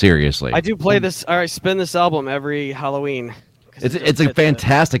Zombie? Seriously. I do play this, or I spin this album every Halloween. It's a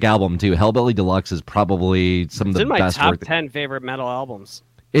fantastic album too. Hellbilly Deluxe is probably some of It's the in my best top work. 10 favorite metal albums.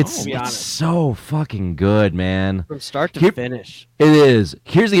 It's to be it's honest. so fucking good, man. From start to finish. It is.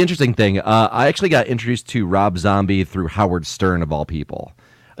 Here's the interesting thing. I actually got introduced to Rob Zombie through Howard Stern of all people.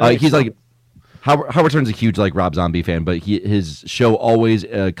 He's like Howard Stern's a huge like Rob Zombie fan, but his show always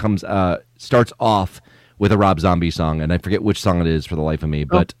starts off with a Rob Zombie song, and I forget which song it is for the life of me.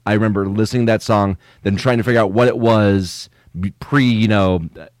 But I remember listening to that song, then trying to figure out what it was pre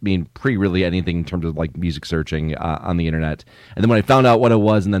really anything in terms of like music searching on the internet. And then when I found out what it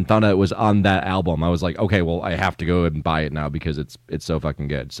was, and then found out it was on that album, I was like, okay, well, I have to go and buy it now because it's so fucking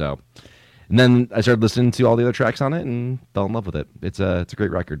good. So, and then I started listening to all the other tracks on it and fell in love with it. It's a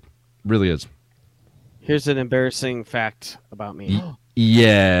great record, really is. Here's an embarrassing fact about me.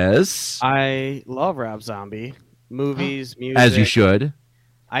 Yes. I love Rob Zombie. Movies, music. As you should.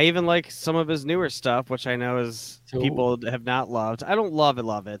 I even like some of his newer stuff, which I know is people have not loved. I don't love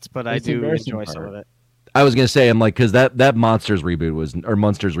it, but I do enjoy some of it. I was gonna say, I'm like, because that Monsters reboot was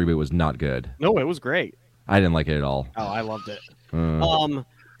not good. No, it was great. I didn't like it at all. Oh, I loved it.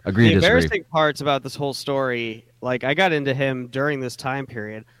 Agree the to disagree. embarrassing parts about this whole story, like I got into him during this time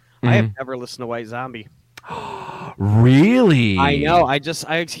period. I have never listened to White Zombie. Really? I know.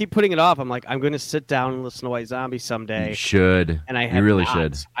 I keep putting it off. I'm like, I'm going to sit down and listen to White Zombie someday. You should. And I have you really not.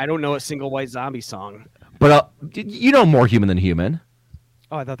 should. I don't know a single White Zombie song. But you know More Human Than Human.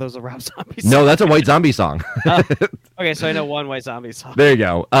 Oh, I thought that was a Rob Zombie song. No, that's a White Zombie song. Okay, so I know one White Zombie song. There you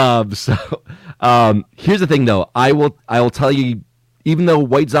go. Here's the thing, though. I will tell you, even though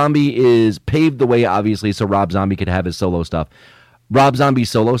White Zombie is paved the way, obviously, so Rob Zombie could have his solo stuff. Rob Zombie's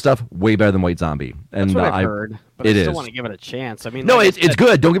solo stuff way better than White Zombie, and That's what I've heard. But it I still is. want to give it a chance. I mean, No, like it's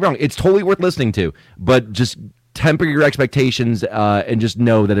good. Don't get me wrong. It's totally worth listening to, but just temper your expectations and just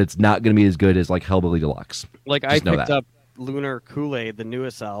know that it's not going to be as good as like Hellbilly Deluxe. Like just I know picked that. up Lunar Kool-Aid, the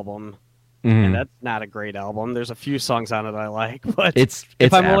newest album, Mhm. and that's not a great album. There's a few songs on it I like, but It's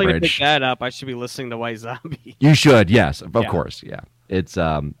if I'm only to average. pick that up, I should be listening to White Zombie. You should, yes, of Yeah. course, yeah. It's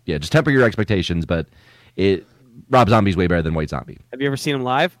just temper your expectations, but Rob Zombie's way better than White Zombie. Have you ever seen him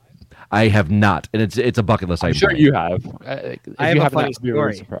live? I have not, and it's a bucket list. I'm item sure for me. you have. I have a funny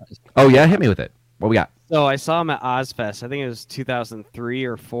story. Oh yeah, hit me with it. What we got? So I saw him at Ozfest. I think it was 2003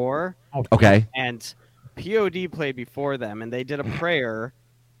 or 4. Okay. And POD played before them, and they did a prayer.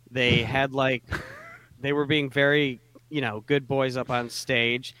 They had they were being very, good boys up on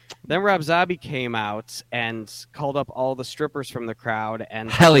stage. Then Rob Zombie came out and called up all the strippers from the crowd, and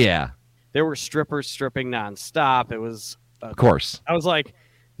Hell yeah. there were strippers stripping nonstop. It was, Of course. I was like,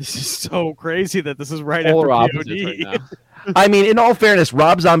 this is so crazy that this is right Polar after opposites right POD. now. I mean, in all fairness,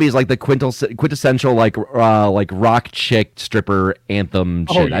 Rob Zombie is like the quintessential like rock chick stripper anthem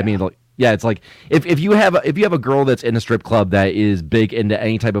Oh, shit. yeah. I mean, it's like if you have a girl that's in a strip club that is big into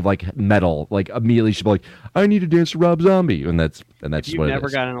any type of like metal, like immediately she'll be like, I need to dance to Rob Zombie, and that's If just you've what never it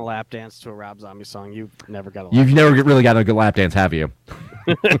is. gotten a lap dance to a Rob Zombie song, you've never got a lap You've never really gotten a good lap dance, have you?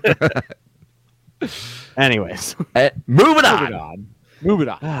 Anyways. Moving on. Moving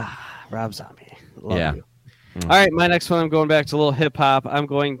on. Rob Zombie. Love Yeah. you. All right, my next one, I'm going back to a little hip hop. I'm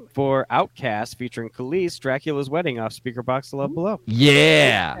going for Outkast featuring Khalees, Dracula's Wedding off Speaker Box, The Love Below.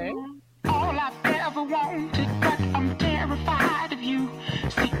 Yeah. All I've ever wanted, but I'm terrified of you.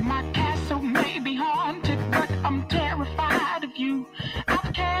 See, my castle may be haunted, but I'm terrified of you.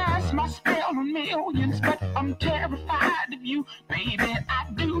 I've cast my spell on millions, but I'm terrified of you. Baby, I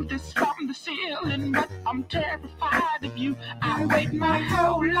do this from the ceiling, but I'm terrified of you. I wait my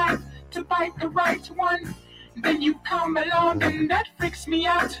whole life to bite the right one. Then you come along and that freaks me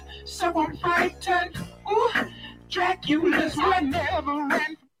out. So I'm frightened. Ooh, Dracula's whenever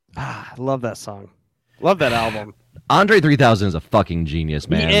and I love that song. Love that album. Andre 3000 is a fucking genius,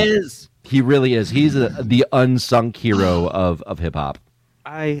 man. He is. He really is. He's the unsung hero of hip hop.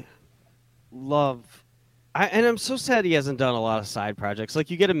 I love, and I'm so sad he hasn't done a lot of side projects.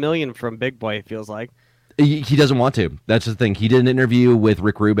 Like you get $1 million from Big Boy, it feels like. He doesn't want to. That's the thing. He did an interview with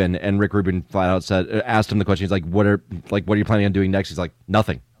Rick Rubin, and Rick Rubin flat out asked him the question. He's like, "What are you planning on doing next?" He's like,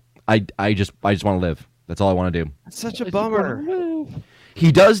 "Nothing. I just want to live. That's all I want to do." That's such a bummer.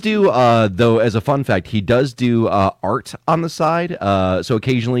 He does do, though, as a fun fact, he does do art on the side. So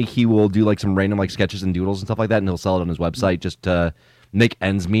occasionally he will do like some random like sketches and doodles and stuff like that, and he'll sell it on his website just to make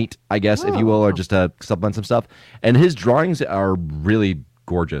ends meet, I guess, if you will, or just to supplement some stuff. And his drawings are really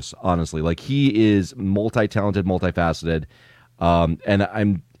gorgeous, honestly. Like he is multi-talented, multifaceted,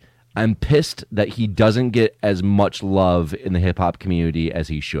 and I'm pissed that he doesn't get as much love in the hip hop community as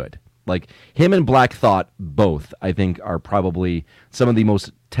he should. Like him and Black Thought both, I think, are probably some of the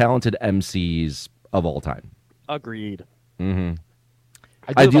most talented MCs of all time. Agreed. Mm-hmm.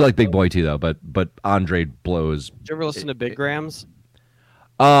 I do like Big Boy too, though, but Andre blows. Did you ever listen to Big Grams?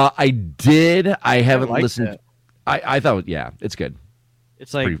 I did. I haven't liked listened. it. I thought, yeah, it's good.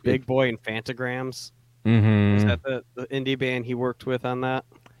 It's like Pretty- Big Boy and Fantagrams. Mm-hmm. Is that the indie band he worked with on that?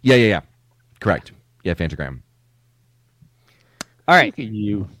 Yeah. Correct. Yeah, Fantagram. All right. Look at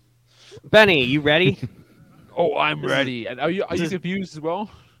you. Benny, you ready? Oh, I'm ready. And are you confused as well?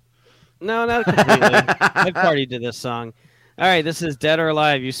 No, not completely. I've partied to this song. All right, this is Dead or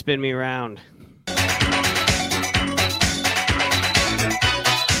Alive, You Spin Me Round.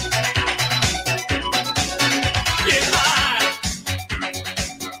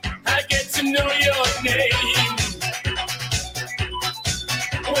 I get to know your name.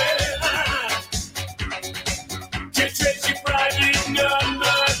 Well, I can trace your private number.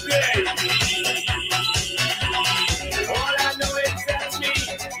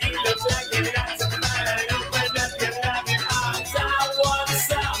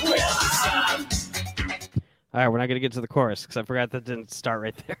 right, we're not gonna get to the chorus because I forgot that didn't start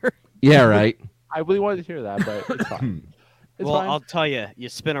right there. Yeah, right. I really wanted to hear that, but it's fine. It's well, fine. I'll tell you, you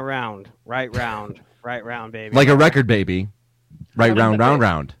spin around, right round, baby. Like a record, baby. Right, I mean, round, round,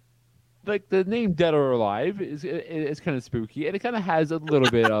 round. Like the name Dead or Alive is kind of spooky, and it kind of has a little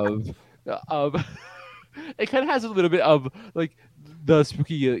bit of it kind of has a little bit of like the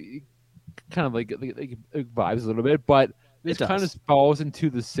spooky kind of like vibes a little bit, but this kind of falls into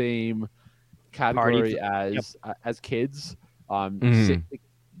the same category as Kids.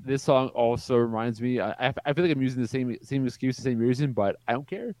 This song also reminds me. I feel like I'm using the same excuse, the same reason, but I don't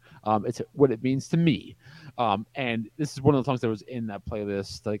care. It's what it means to me, and this is one of the songs that was in that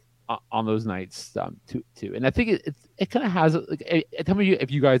playlist, like on those nights, too. And I think it kind of has like. Tell me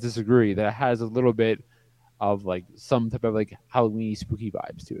if you guys disagree that it has a little bit of like some type of like Halloween spooky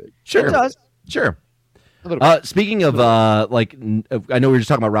vibes to it. Sure, it does. Sure. Speaking of like, I know we were just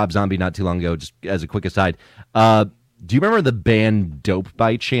talking about Rob Zombie not too long ago. Just as a quick aside, do you remember the band Dope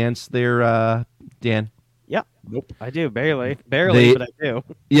by chance? There, Dan. Yep. Nope. I do barely, but I do.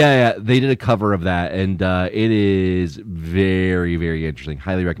 Yeah. They did a cover of that, and it is very, very interesting.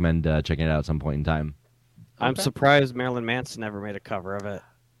 Highly recommend checking it out at some point in time. I'm surprised Marilyn Manson never made a cover of it.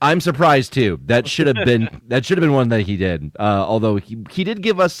 I'm surprised too. That should have been one that he did. Although he did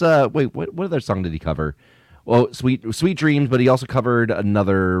give us what other song did he cover? Well, Sweet Dreams, but he also covered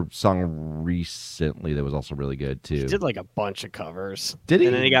another song recently that was also really good too. He did like a bunch of covers. Did he?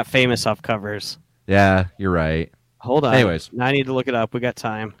 And then he got famous off covers. Yeah, you're right. Hold on. Anyways, now I need to look it up. We got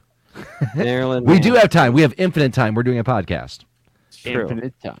time. Marilyn we do have time. We have infinite time. We're doing a podcast. True.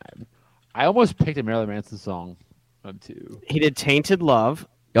 Infinite time. I almost picked a Marilyn Manson song too. He did Tainted Love.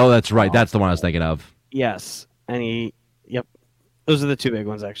 Oh, that's right. That's the one I was thinking of. Yes, and those are the two big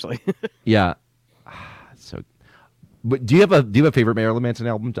ones actually. Yeah. So, but do you have a favorite Marilyn Manson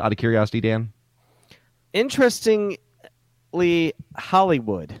album? Out of curiosity, Dan. Interestingly,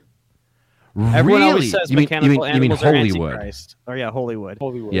 Hollywood. Everyone always says Mechanical Animals or Hollywood. Antichrist. Or Hollywood.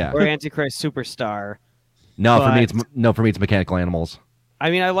 Yeah. Or Antichrist Superstar. No, for me it's Mechanical Animals. I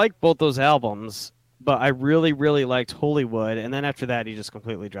mean, I like both those albums, but I really, really liked Hollywood, and then after that, he just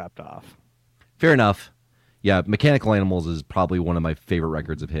completely dropped off. Fair enough. Yeah, Mechanical Animals is probably one of my favorite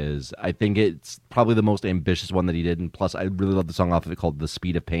records of his. I think it's probably the most ambitious one that he did, and plus, I really love the song off of it called "The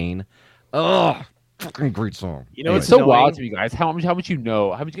Speed of Pain." Oh, fucking great song. You know, it's so wild to me, guys. How much you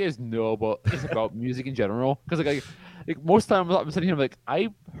know? How much you guys know about music in general? Because like most of the time, I'm sitting here like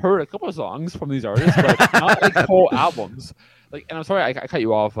I've heard a couple of songs from these artists, but not like whole albums. Like, and I'm sorry I cut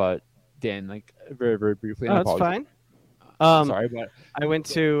you off, Dan. Like very, very briefly. Oh, that's fine. Sorry, but I went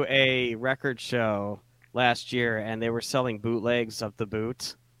to a record show last year, and they were selling bootlegs of the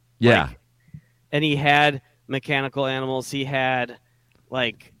Boot. Yeah. And he had Mechanical Animals. He had,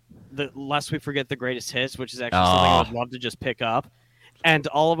 like, Lest We Forget the Greatest Hits, which is actually something I would love to just pick up. And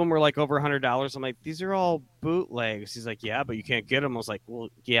all of them were, like, over $100. I'm like, these are all bootlegs. He's like, yeah, but you can't get them. I was like, well,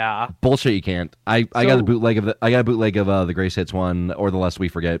 yeah. Bullshit, you can't. I got a bootleg of the Greatest Hits one or the Lest We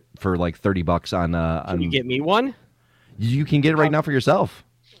Forget for, like, $30 on... Can you get me one? You can get it right now for yourself.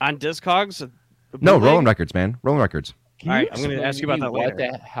 On Discogs? No, Rolling Records, man. Rolling Records. All right, I'm going to ask you about that later. What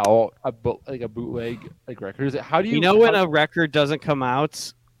the hell? A bootleg record is it? How do you? You know when a record doesn't come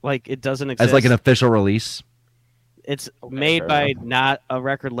out, like it doesn't exist as like an official release? It's made by not a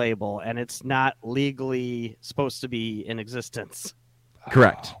record label, and it's not legally supposed to be in existence.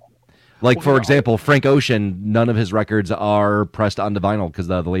 Correct. Like for example, Frank Ocean, none of his records are pressed onto vinyl because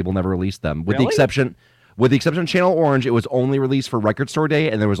the label never released them, with the exception. With the exception of Channel Orange, it was only released for Record Store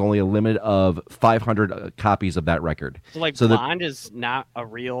Day, and there was only a limit of 500 copies of that record. So Blonde is not a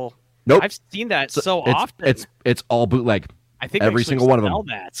real... Nope. I've seen that so often. It's all bootleg. I think every single one of them.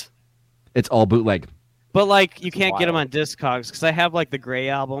 That. It's all bootleg. But like, you can't get them on Discogs, because I have like the Gray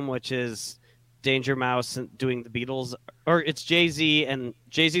album, which is Danger Mouse doing the Beatles, or it's Jay-Z and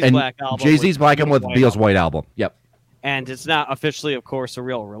Jay-Z's Black album. Jay-Z's Black album with Beatles' White album. Yep. And it's not officially, of course, a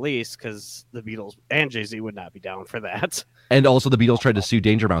real release because the Beatles and Jay-Z would not be down for that. And also the Beatles tried to sue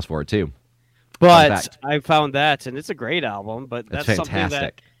Danger Mouse for it, too. But I found that, and it's a great album, but that's something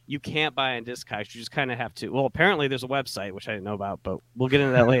that you can't buy on Discogs. You just kind of have to. Well, apparently there's a website, which I didn't know about, but we'll get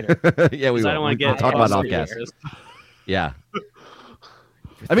into that later. Yeah, we will. I don't want to get talk about Offcast. Yeah.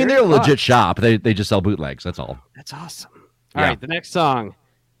 I mean, they're a legit shop. They just sell bootlegs. That's all. That's awesome. All right, the next song.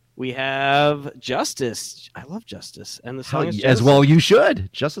 We have Justice. I love Justice. And the song is as well, you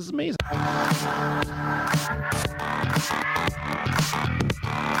should. Justice is amazing.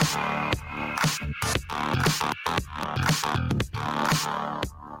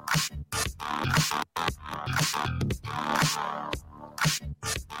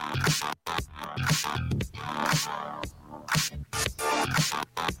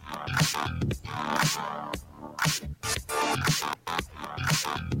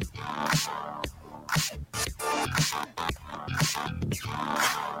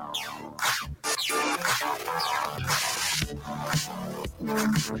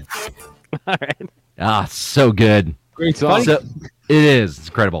 All right. Ah, so good. Great song. So, it is. It's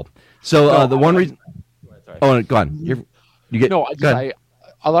incredible. So the one reason. Oh, go on. You get no. go ahead.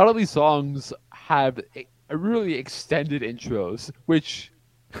 A lot of these songs have a really extended intros, which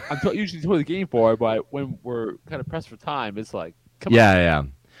I'm usually totally game for. But when we're kind of pressed for time, it's like, come on. Yeah.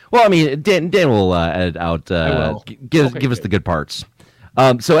 Well, I mean, Dan will edit out. Give us the good parts.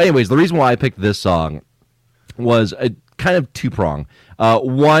 So, anyways, the reason why I picked this song was kind of two-pronged.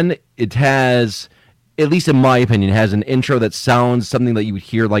 One, it has, at least in my opinion, has an intro that sounds something that you would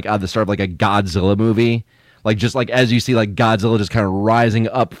hear like at the start of like a Godzilla movie. Like just like as you see like Godzilla just kind of rising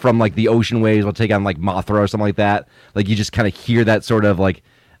up from like the ocean waves will take on like Mothra or something like that. Like you just kind of hear that sort of like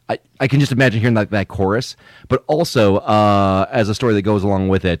I can just imagine hearing that chorus. But also as a story that goes along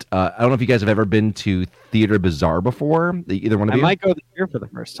with it, I don't know if you guys have ever been to Theater Bazaar before. Either one of you? I might go here for the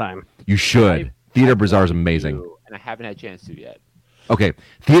first time. You should. Theater Bazaar is amazing. And I haven't had a chance to yet. Okay,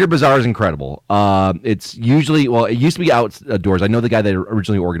 Theater Bazaar is incredible. It's usually, well, it used to be outdoors. I know the guy that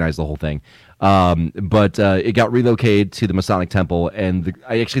originally organized the whole thing, but it got relocated to the Masonic Temple, and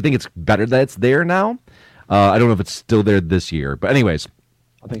I actually think it's better that it's there now. I don't know if it's still there this year, but anyways.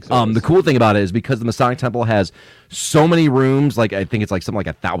 I think so. The cool thing about it is because the Masonic Temple has so many rooms, like I think it's like something like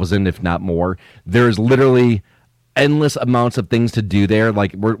 1,000, if not more. There's literally endless amounts of things to do there.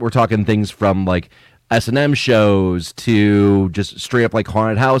 Like we're talking things from like S&M shows to just straight up like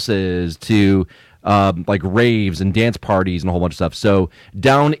haunted houses to like raves and dance parties and a whole bunch of stuff. So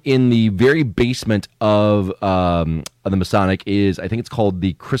down in the very basement of the Masonic is, I think it's called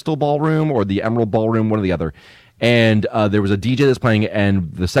the Crystal Ballroom or the Emerald Ballroom, one or the other. And there was a DJ that's playing,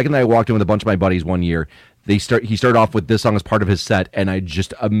 and the second that I walked in with a bunch of my buddies one year, he started off with this song as part of his set, and I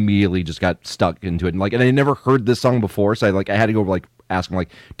just immediately just got stuck into it. And I never heard this song before, so I had to go like ask him like,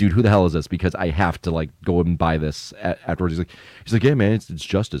 dude, who the hell is this? Because I have to like go and buy this afterwards. He's like, yeah, man, it's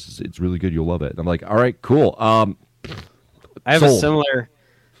Justice. It's really good. You'll love it. And I'm like, all right, cool. I have sold. a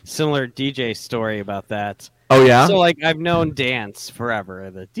similar DJ story about that. Oh yeah. So like I've known Dance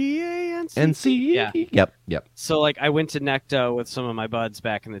forever. The DANC. Yeah. Yep. So like I went to Necto with some of my buds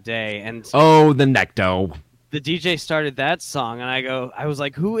back in the day, and oh, the Necto. The DJ started that song, and I was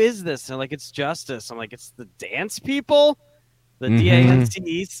like, who is this? And like, it's Justice. I'm like, it's the Dance people, the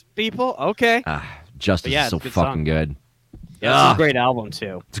DANC's people. Okay. Justice is so good fucking song. good. Yeah, it's a great album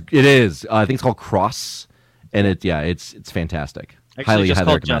too. It is. I think it's called Cross, and it's fantastic. Actually, just highly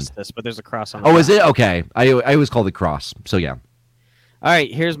called recommend. Justice, but there's a cross on the Oh, is back. it? Okay. I always called it Cross. So yeah. All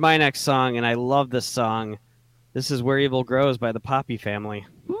right, here's my next song, and I love this song. This is Where Evil Grows by the Poppy Family.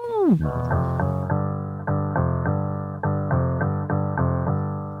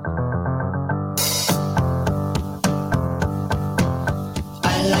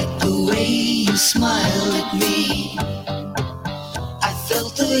 I like the way you smile at me. I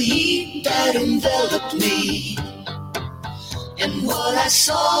felt the heat that enveloped me. And what I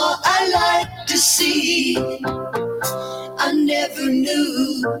saw, I like to see. I never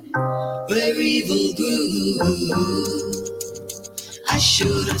knew where evil grew. I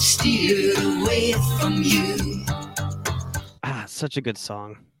should have steered away from you. Such a good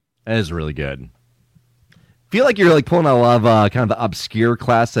song. That is really good. Feel like you're like pulling out a lot of kind of the obscure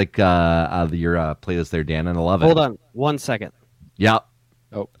classic out of your playlist there, Dan, and I love it. Hold on 1 second. Yep.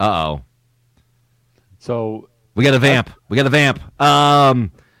 Oh. Uh-oh. So we got a vamp.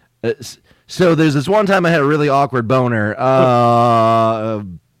 So there's this one time I had a really awkward boner.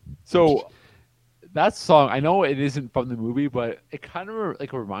 So that song, I know it isn't from the movie, but it kind of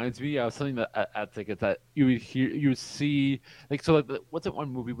like reminds me of something that I think it's that you would see like so. Like, what's that one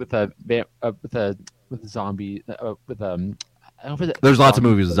movie with a zombie I don't know if There's lots of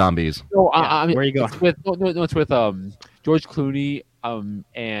movies with zombies. No, I mean, where you going? It's with George Clooney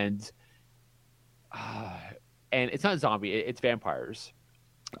and it's not zombie, it's vampires.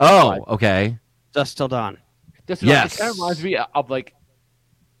 Oh, okay. Dusk Till Dawn. Yes. It kind of reminds me of like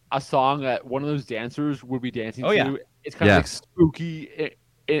a song that one of those dancers would be dancing to. Yeah. It's kind of like spooky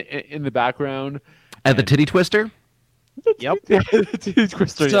in the background. At the Titty Twister? Yep. The Titty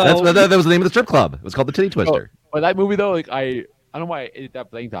Twister. So- that was the name of the strip club. It was called the Titty Twister. But that movie though, like I don't know why that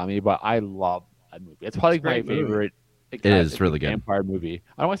blanked on me, but I love that movie. It's probably my Great movie. favorite. Like, It is really good. Vampire movie.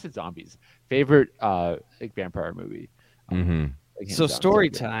 I don't want to say zombies. Favorite like vampire movie. Mm-hmm. Like, hands So down, story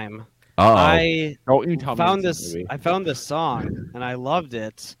good. time. Uh-oh. I Don't even tell me found it's a this. movie. I found this song and I loved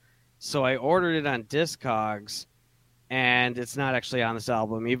it, so I ordered it on Discogs, and it's not actually on this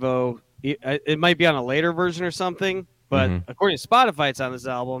album. It might be on a later version or something, but according to Spotify, it's on this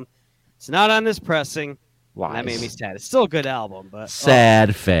album. It's not on this pressing. Lies. That made me sad. It's still a good album, but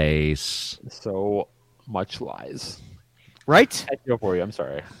sad face. So much lies. Right? I feel for you. I'm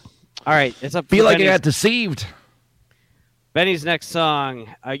sorry. All right, it's up. Feel like Benny's, I got deceived. Benny's next song.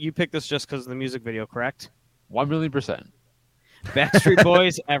 You picked this just because of the music video, correct? 1,000,000%. Backstreet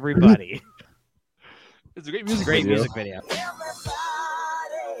Boys, Everybody. It's a great music Great video. music video.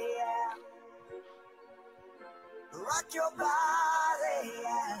 Rock your body,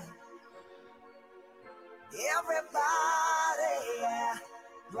 yeah. Everybody, yeah.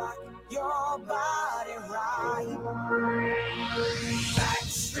 Rock your body right.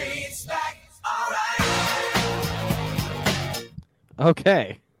 Backstreet's back, alright.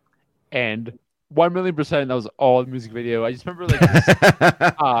 Okay. And 1,000,000%. That was all the music video. I just remember like, this,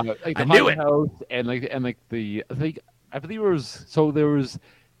 like the haunted house and the I believe it was there was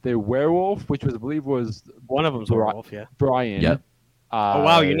the werewolf, which was I believe was one of them's werewolf, yeah. Brian. Yep. Oh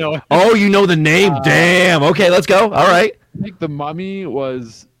wow, you know it. Oh, you know the name. Damn. Okay, let's go. All right. I think the mummy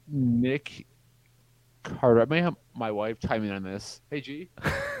was Nick Carter. I may have my wife chime in on this. Hey, G.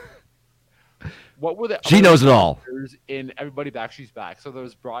 What were the She knows it all. characters in Everybody Backstreet's Back? So there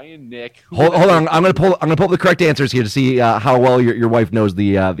was Brian, Nick. Hold on. I'm gonna pull up the correct answers here to see how well your wife knows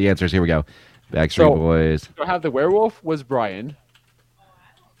the answers. Here we go. Backstreet Boys. So I have the werewolf was Brian.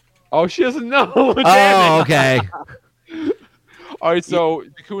 Oh, she doesn't know. Oh, okay. All right, so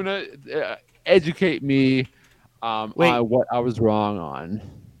Dakuna, educate me on what I was wrong on.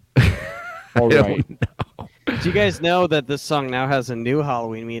 All right. Do you guys know that this song now has a new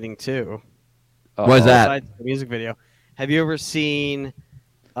Halloween meaning too? What is that? Besides the music video. Have you ever seen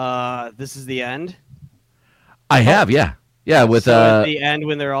This Is the End? I have, yeah. Yeah, with at the end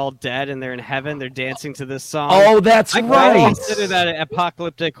when they're all dead and they're in heaven, they're dancing to this song. Oh, that's I right. consider that an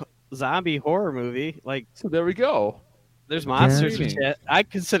apocalyptic zombie horror movie. Like, so there we go. There's monsters and shit. I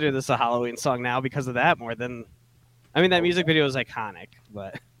consider this a Halloween song now because of that more than. I mean, that music video is iconic,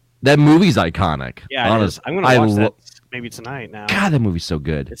 but that movie's iconic. Yeah, honest. I'm gonna watch that maybe tonight. Now, God, that movie's so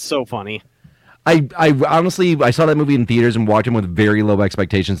good. It's so funny. I honestly saw that movie in theaters and watched it with very low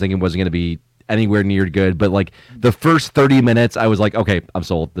expectations, thinking it wasn't going to be anywhere near good. But like the first 30 minutes, I was like, okay, I'm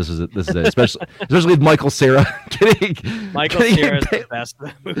sold. This is it. Especially with Michael Cera getting Cera is the best.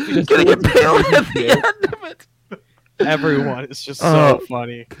 Getting impaled at the end of it. Everyone is just so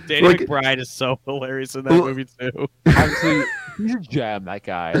funny. Danny McBride is so hilarious in that movie too. Honestly, he's a gem, that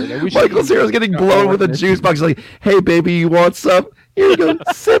guy. Like, Michael Cera's getting blown with a juice box. He's like, hey, baby, you want some? Here you go.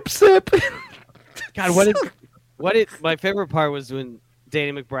 Sip, sip. God, my favorite part was when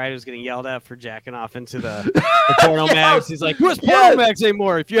Danny McBride was getting yelled at for jacking off into the porno mags. He's like, who's porno mags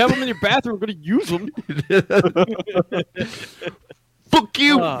anymore? If you have them in your bathroom, we're going to use them. Fuck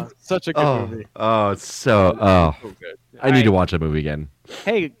you. Oh, such a good movie. Oh, it's so good. I need to watch that movie again.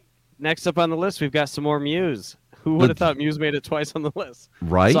 Hey, next up on the list, we've got some more Muse. Who would have thought Muse made it twice on the list?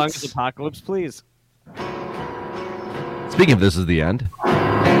 Right? The song is Apocalypse, Please. Speaking of This Is the End.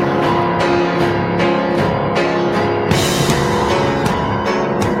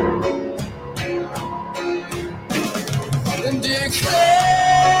 Declare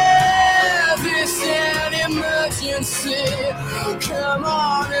this an emergency. Come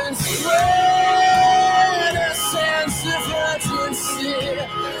on and spread a sense of urgency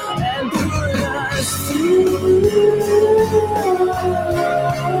and put us through.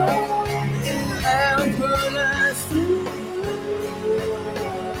 And put us through.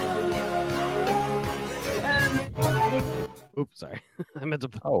 Oops, sorry. I meant to.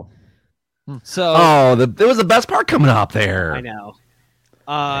 Oh. So. There was the best part coming up there. I know.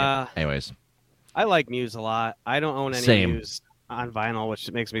 Anyways. I like Muse a lot. I don't own any Same. Muse on vinyl,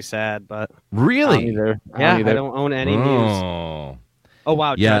 which makes me sad, but. Really? Yeah, I don't own any Muse. Oh,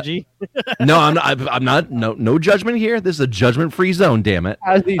 wow, Yeah. judgy? No, I'm not. No judgment here. This is a judgment-free zone. Damn it.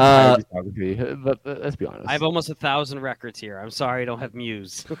 As the entire discography, but let's be honest. I have almost 1,000 records here. I'm sorry I don't have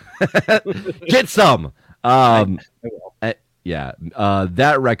Muse. Get some. I will. Yeah,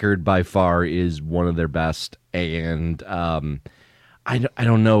 that record by far is one of their best, and I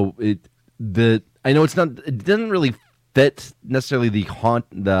don't know I know it's not. It doesn't really fit necessarily the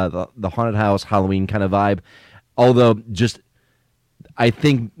haunted house Halloween kind of vibe, although just. I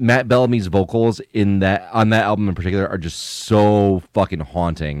think Matt Bellamy's vocals on that album in particular are just so fucking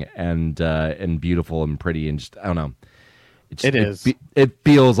haunting and beautiful and pretty and just I don't know. It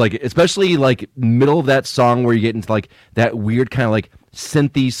feels like, especially like middle of that song where you get into like that weird kind of like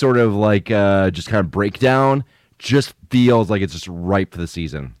synthy sort of like just kind of breakdown. Just feels like it's just ripe for the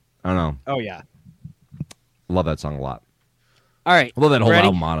season. I don't know. Oh yeah, love that song a lot. All right, I love that whole ready?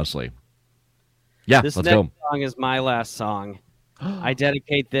 album, honestly. Yeah, This let's next go. song is my last song. I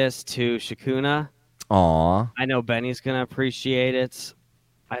dedicate this to Shakuna. Aw. I know Benny's going to appreciate it.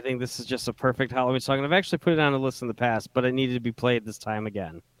 I think this is just a perfect Halloween song. And I've actually put it on a list in the past, but it needed to be played this time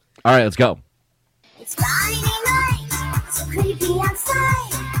again. All right, let's go. It's Friday night, so creepy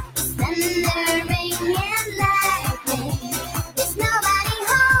outside. It's thunder, rain, and lightning. There's nobody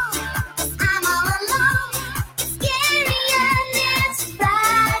home. I'm all alone. It's scary and it's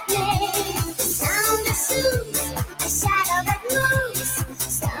frightening. The sound of shoes, a shadow that moves.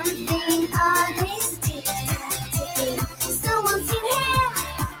 Something odd is ticking. Someone's in here.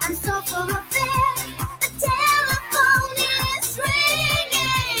 I'm so full of fear. The telephone is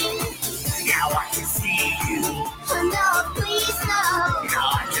ringing. Now I can see you. Oh no, please no. Now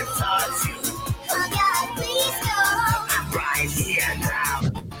I can touch you. Oh God, please no. I'm right here now.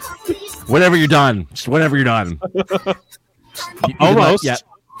 Whenever you're done. Just whenever you're done. Almost. Yeah.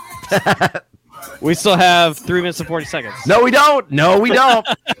 We still have 3 minutes and 40 seconds. No, we don't. No, we don't.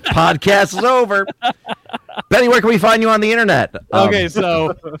 Podcast is over. Benny, where can we find you on the internet? Okay,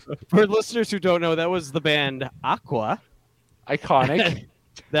 so for listeners who don't know, that was the band Aqua. Iconic.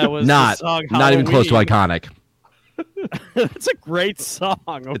 That was not the song not even close to Halloween. iconic. It's a great song.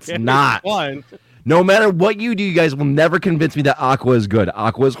 Okay? It's not. Fun. No matter what you do, you guys will never convince me that Aqua is good.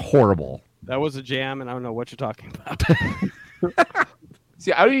 Aqua is horrible. That was a jam, and I don't know what you're talking about.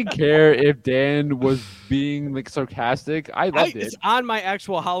 See, I don't even care if Dan was being like sarcastic. I loved it. It's on my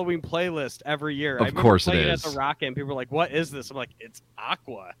actual Halloween playlist every year. I Of remember course it playing is. at the Rock, and people were like, "What is this?" I'm like, "It's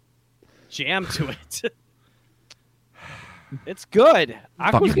Aqua." Jam to it. It's good.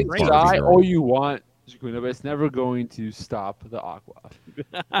 Aqua's You can great. try all you want, Shakuna, but it's never going to stop the Aqua.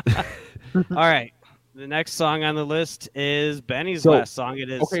 All right. The next song on the list is Benny's So- last song.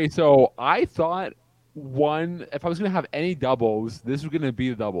 It is Okay, so I thought if I was going to have any doubles, this was going to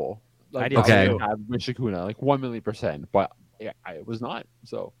be the double. I Like, did Okay. too. have with Shakuna, like 1,000,000%, but it was not.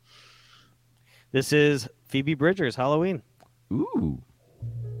 So This is Phoebe Bridgers' Halloween. Ooh.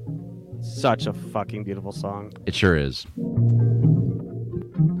 Such a fucking beautiful song. It sure is.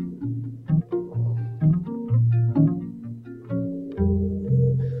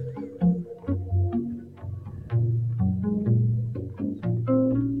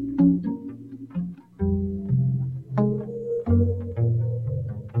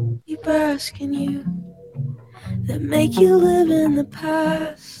 Keep asking you that make you live in the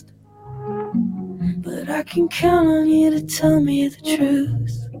past. But I can count on you to tell me the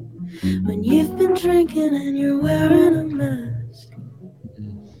truth. When you've been drinking and you're wearing a mask.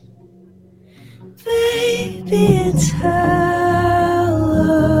 Baby, it's Halloween.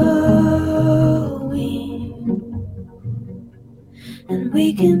 And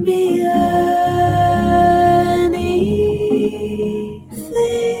we can be anything.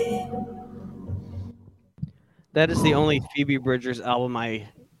 That is the only Phoebe Bridgers album I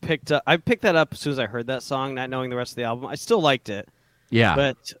picked up. I picked that up as soon as I heard that song, not knowing the rest of the album. I still liked it. Yeah.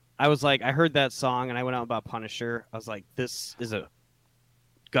 But I was like, I heard that song and I went out and bought Punisher. I was like, this is a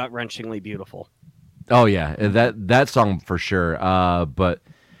gut-wrenchingly beautiful. Oh yeah, that song for sure. But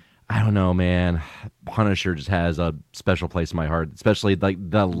I don't know, man. Punisher just has a special place in my heart. Especially like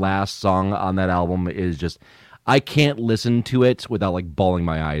the last song on that album is just I can't listen to it without like bawling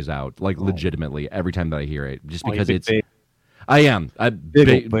my eyes out, like legitimately every time that I hear it, just because it's. I am a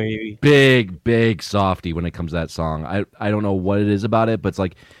big softy when it comes to that song. I don't know what it is about it, but it's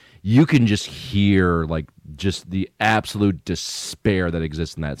like you can just hear like just the absolute despair that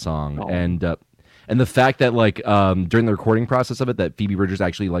exists in that song, and the fact that like during the recording process of it, that Phoebe Bridgers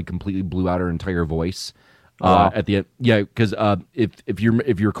actually like completely blew out her entire voice. At the end, yeah, because if you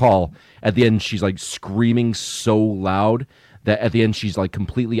recall, at the end she's like screaming so loud that at the end she's like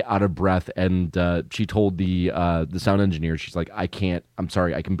completely out of breath, and she told the sound engineer, she's like, I'm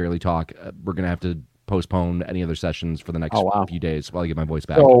sorry, I can barely talk. We're gonna have to postpone any other sessions for the next few days while I get my voice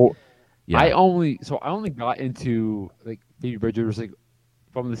back. So yeah. I only got into like Phoebe Bridgers like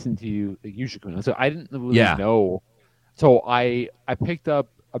from listening to you like you Shakuna. So I didn't really know. So I picked up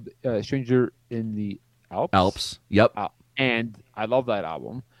a Stranger in the Alps. Yep. And I love that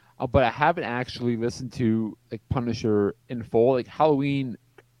album. But I haven't actually listened to like Punisher in full. Like Halloween,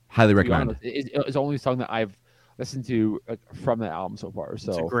 highly to be recommend. honest, is the only song that I've listened to like, from that album so far.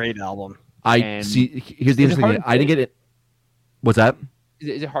 So It's a great album. I see. Here's the interesting thing. I didn't get it. What's that?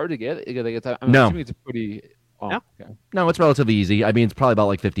 Is it hard to get? Like, No. assuming it's a pretty. Oh, okay. No, it's relatively easy. I mean, it's probably about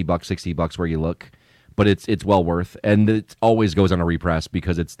like $50, $60 where you look, but it's well worth, and it always goes on a repress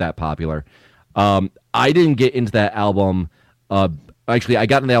because it's that popular. I didn't get into that album. Actually, I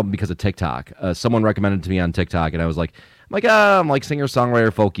got into the album because of TikTok. Someone recommended it to me on TikTok, and I was like, I'm like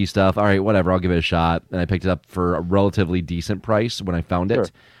singer-songwriter, folky stuff. All right, whatever, I'll give it a shot. And I picked it up for a relatively decent price when I found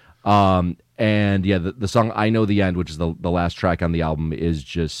it. And yeah, the song I Know the End, which is the last track on the album, is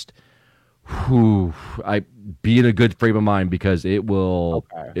just, be in a good frame of mind because it will,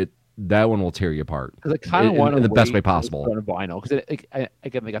 that one will tear you apart. Because I kind of want to in the best way possible. On vinyl, because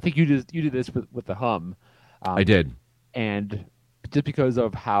again, like I think you did this with the Hum. I did, and just because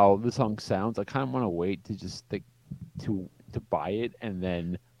of how the song sounds, I kind of want to wait to just to buy it and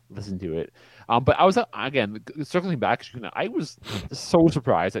then listen to it. But I was again circling back. I was so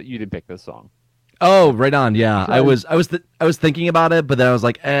surprised that you didn't pick this song. Oh, right on. Yeah, I was thinking about it, but then I was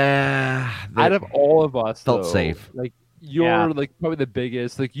like, out of all of us, felt safe. Like you're like probably the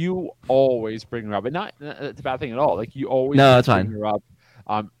biggest. Like you always bring her up, and not it's a bad thing at all. Like you always that's bring fine. her up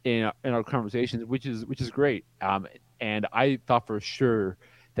in our conversations, which is great. And I thought for sure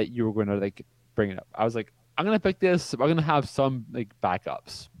that you were going to bring it up. I was like, I'm going to pick this. I'm going to have some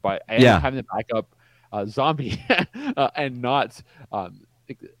backups, but I am having to back up Zombie and not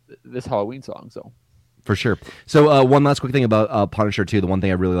this Halloween song. So for sure. So one last quick thing about Punisher 2. The one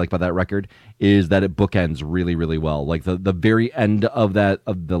thing I really like about that record is that it bookends really, really well. Like the very end of the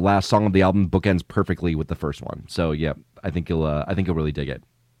last song of the album bookends perfectly with the first one. So yeah, I think you'll really dig it.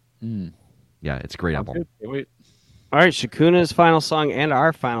 Yeah, it's a great album. Wait. All right, Shakuna's final song and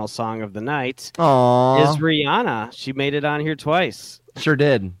our final song of the night is Rihanna. She made it on here twice. Sure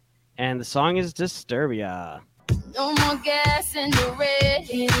did. And the song is Disturbia. No more gas in the red,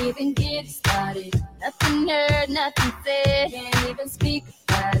 can't even get started. Nothing heard, nothing said, can't even speak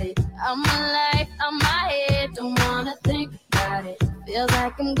about it. I'm alive, I'm my head, don't wanna think about it. Feels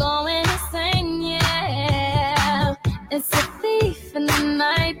like I'm going insane, yeah. It's a thief in the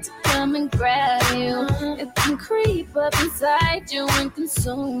night to come and grab you. It can creep up inside you and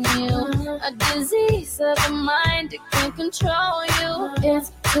consume you. A disease of the mind, it can control you.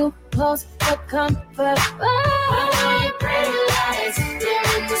 It's too close for comfort. Oh, your pretty lies. You're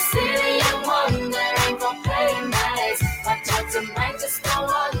in the city of wonder, ain't gon' play nice. Watch out tonight, just go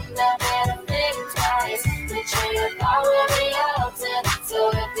under, better think twice. The train of thought will be altered, so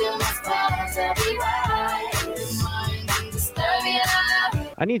if you must pause, I'll be right.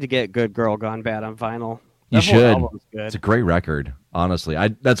 I need to get Good Girl Gone Bad on vinyl. You should. It's a great record, honestly.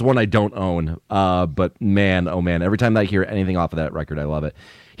 That's one I don't own. But man, oh man, every time I hear anything off of that record, I love it.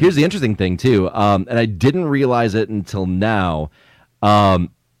 Here's the interesting thing too, and I didn't realize it until now.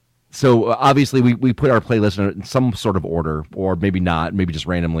 So obviously we put our playlist in some sort of order, or maybe not, maybe just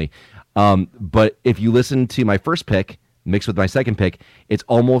randomly. But if you listen to my first pick mixed with my second pick, it's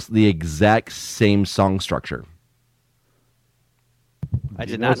almost the exact same song structure. I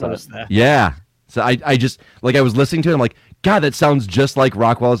did not notice that. Yeah. So I just, I was listening to it, I'm like, God, that sounds just like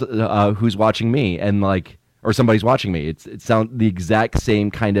Rockwell's Who's Watching Me, and or Somebody's Watching Me. It sounds the exact same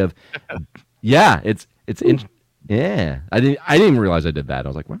kind of, yeah, I didn't even realize I did that. I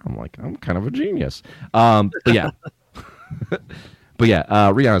was like, wow, I'm kind of a genius. But yeah. But yeah,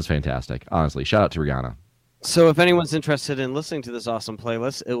 Rihanna's fantastic. Honestly, shout out to Rihanna. So if anyone's interested in listening to this awesome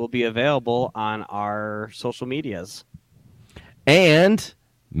playlist, it will be available on our social medias. And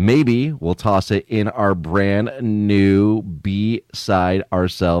maybe we'll toss it in our brand new B-Side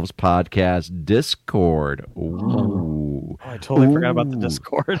Ourselves podcast Discord. Ooh. I totally forgot about the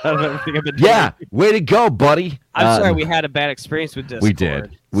Discord. Out of everything I've been doing. Yeah, way to go, buddy. I'm sorry we had a bad experience with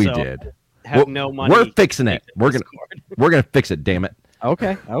Discord. We did. Have no money. We're fixing it. We're gonna fix it. Damn it.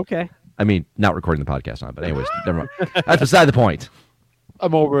 Okay. I mean, not recording the podcast on it, but anyways, never mind. That's beside the point.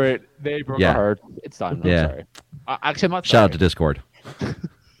 I'm over it. They broke my heart. It's done. I'm sorry. Actually, I'm not Shout out to Discord.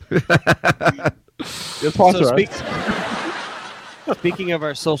 Speaking of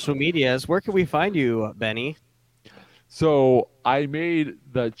our social medias, where can we find you, Benny? So I made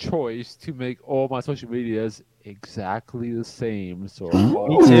the choice to make all my social medias exactly the same. So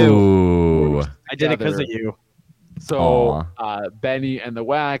me too. I did it because of you. So Benny and the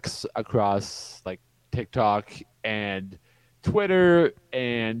Wax across TikTok and Twitter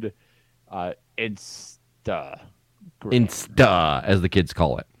and Insta, as the kids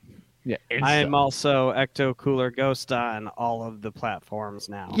call it. Yeah, I am also Ecto Cooler Ghost on all of the platforms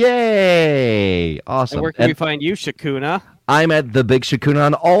now. Yay! Awesome. And where can we find you, Shakuna? I'm at the Big Shakuna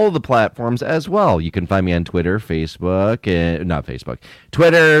on all the platforms as well. You can find me on Twitter, Facebook,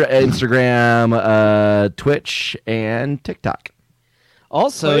 Twitter, Instagram, Twitch, and TikTok.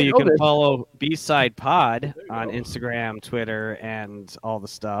 Also, you can follow B-Side Pod on Instagram, Twitter, and all the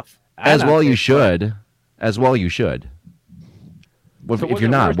stuff. As well you should. If you're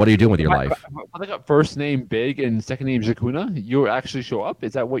not, what are you doing with your life? I got first name Big and second name Shakuna. You actually show up?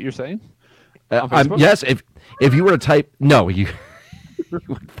 Is that what you're saying? On Facebook? Yes, if you were to type no, you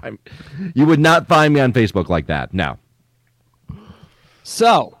you would not find me on Facebook like that. No.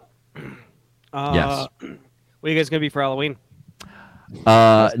 So, Yes. what are you guys gonna be for Halloween?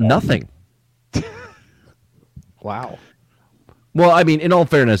 Nothing. Wow. Well, I mean, in all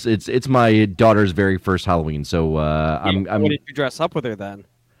fairness, it's my daughter's very first Halloween, so I'm What did you dress up with her then?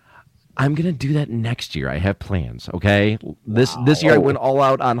 I'm gonna do that next year. I have plans. Okay, this year I went all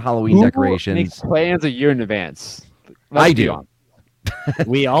out on Halloween decorations. Makes plans a year in advance. I do.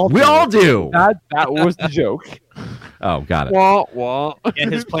 We all do. That was the joke. Oh, got it. Wah, wah.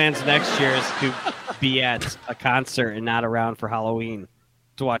 And his plans next year is to be at a concert and not around for Halloween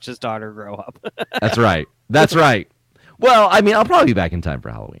to watch his daughter grow up. That's right. That's right. Well, I mean, I'll probably be back in time for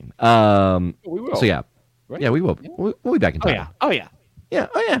Halloween. We will. So yeah, Right? yeah, we will. We'll be back in Oh time. yeah. Oh yeah. Yeah.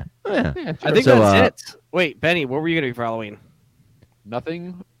 Oh yeah. Oh yeah. Yeah, I think So, that's it. Wait, Benny, what were you gonna be for Halloween?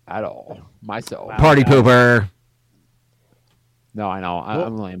 Nothing at all. Myself. Party pooper. No, I know.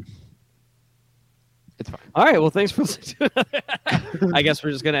 I'm lame. It's fine. All right. Well, thanks for listening. I guess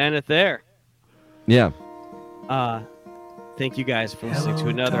we're just gonna end it there. Yeah. Thank you guys for listening to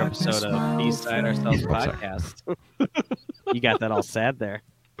another episode of Beside Ourselves podcast. You got that all sad there.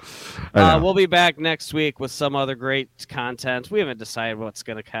 I know. We'll be back next week with some other great content. We haven't decided what's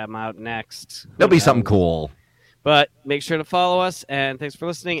going to come out next. Who There'll be knows? something cool. But make sure to follow us, and thanks for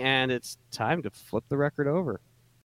listening, and it's time to flip the record over.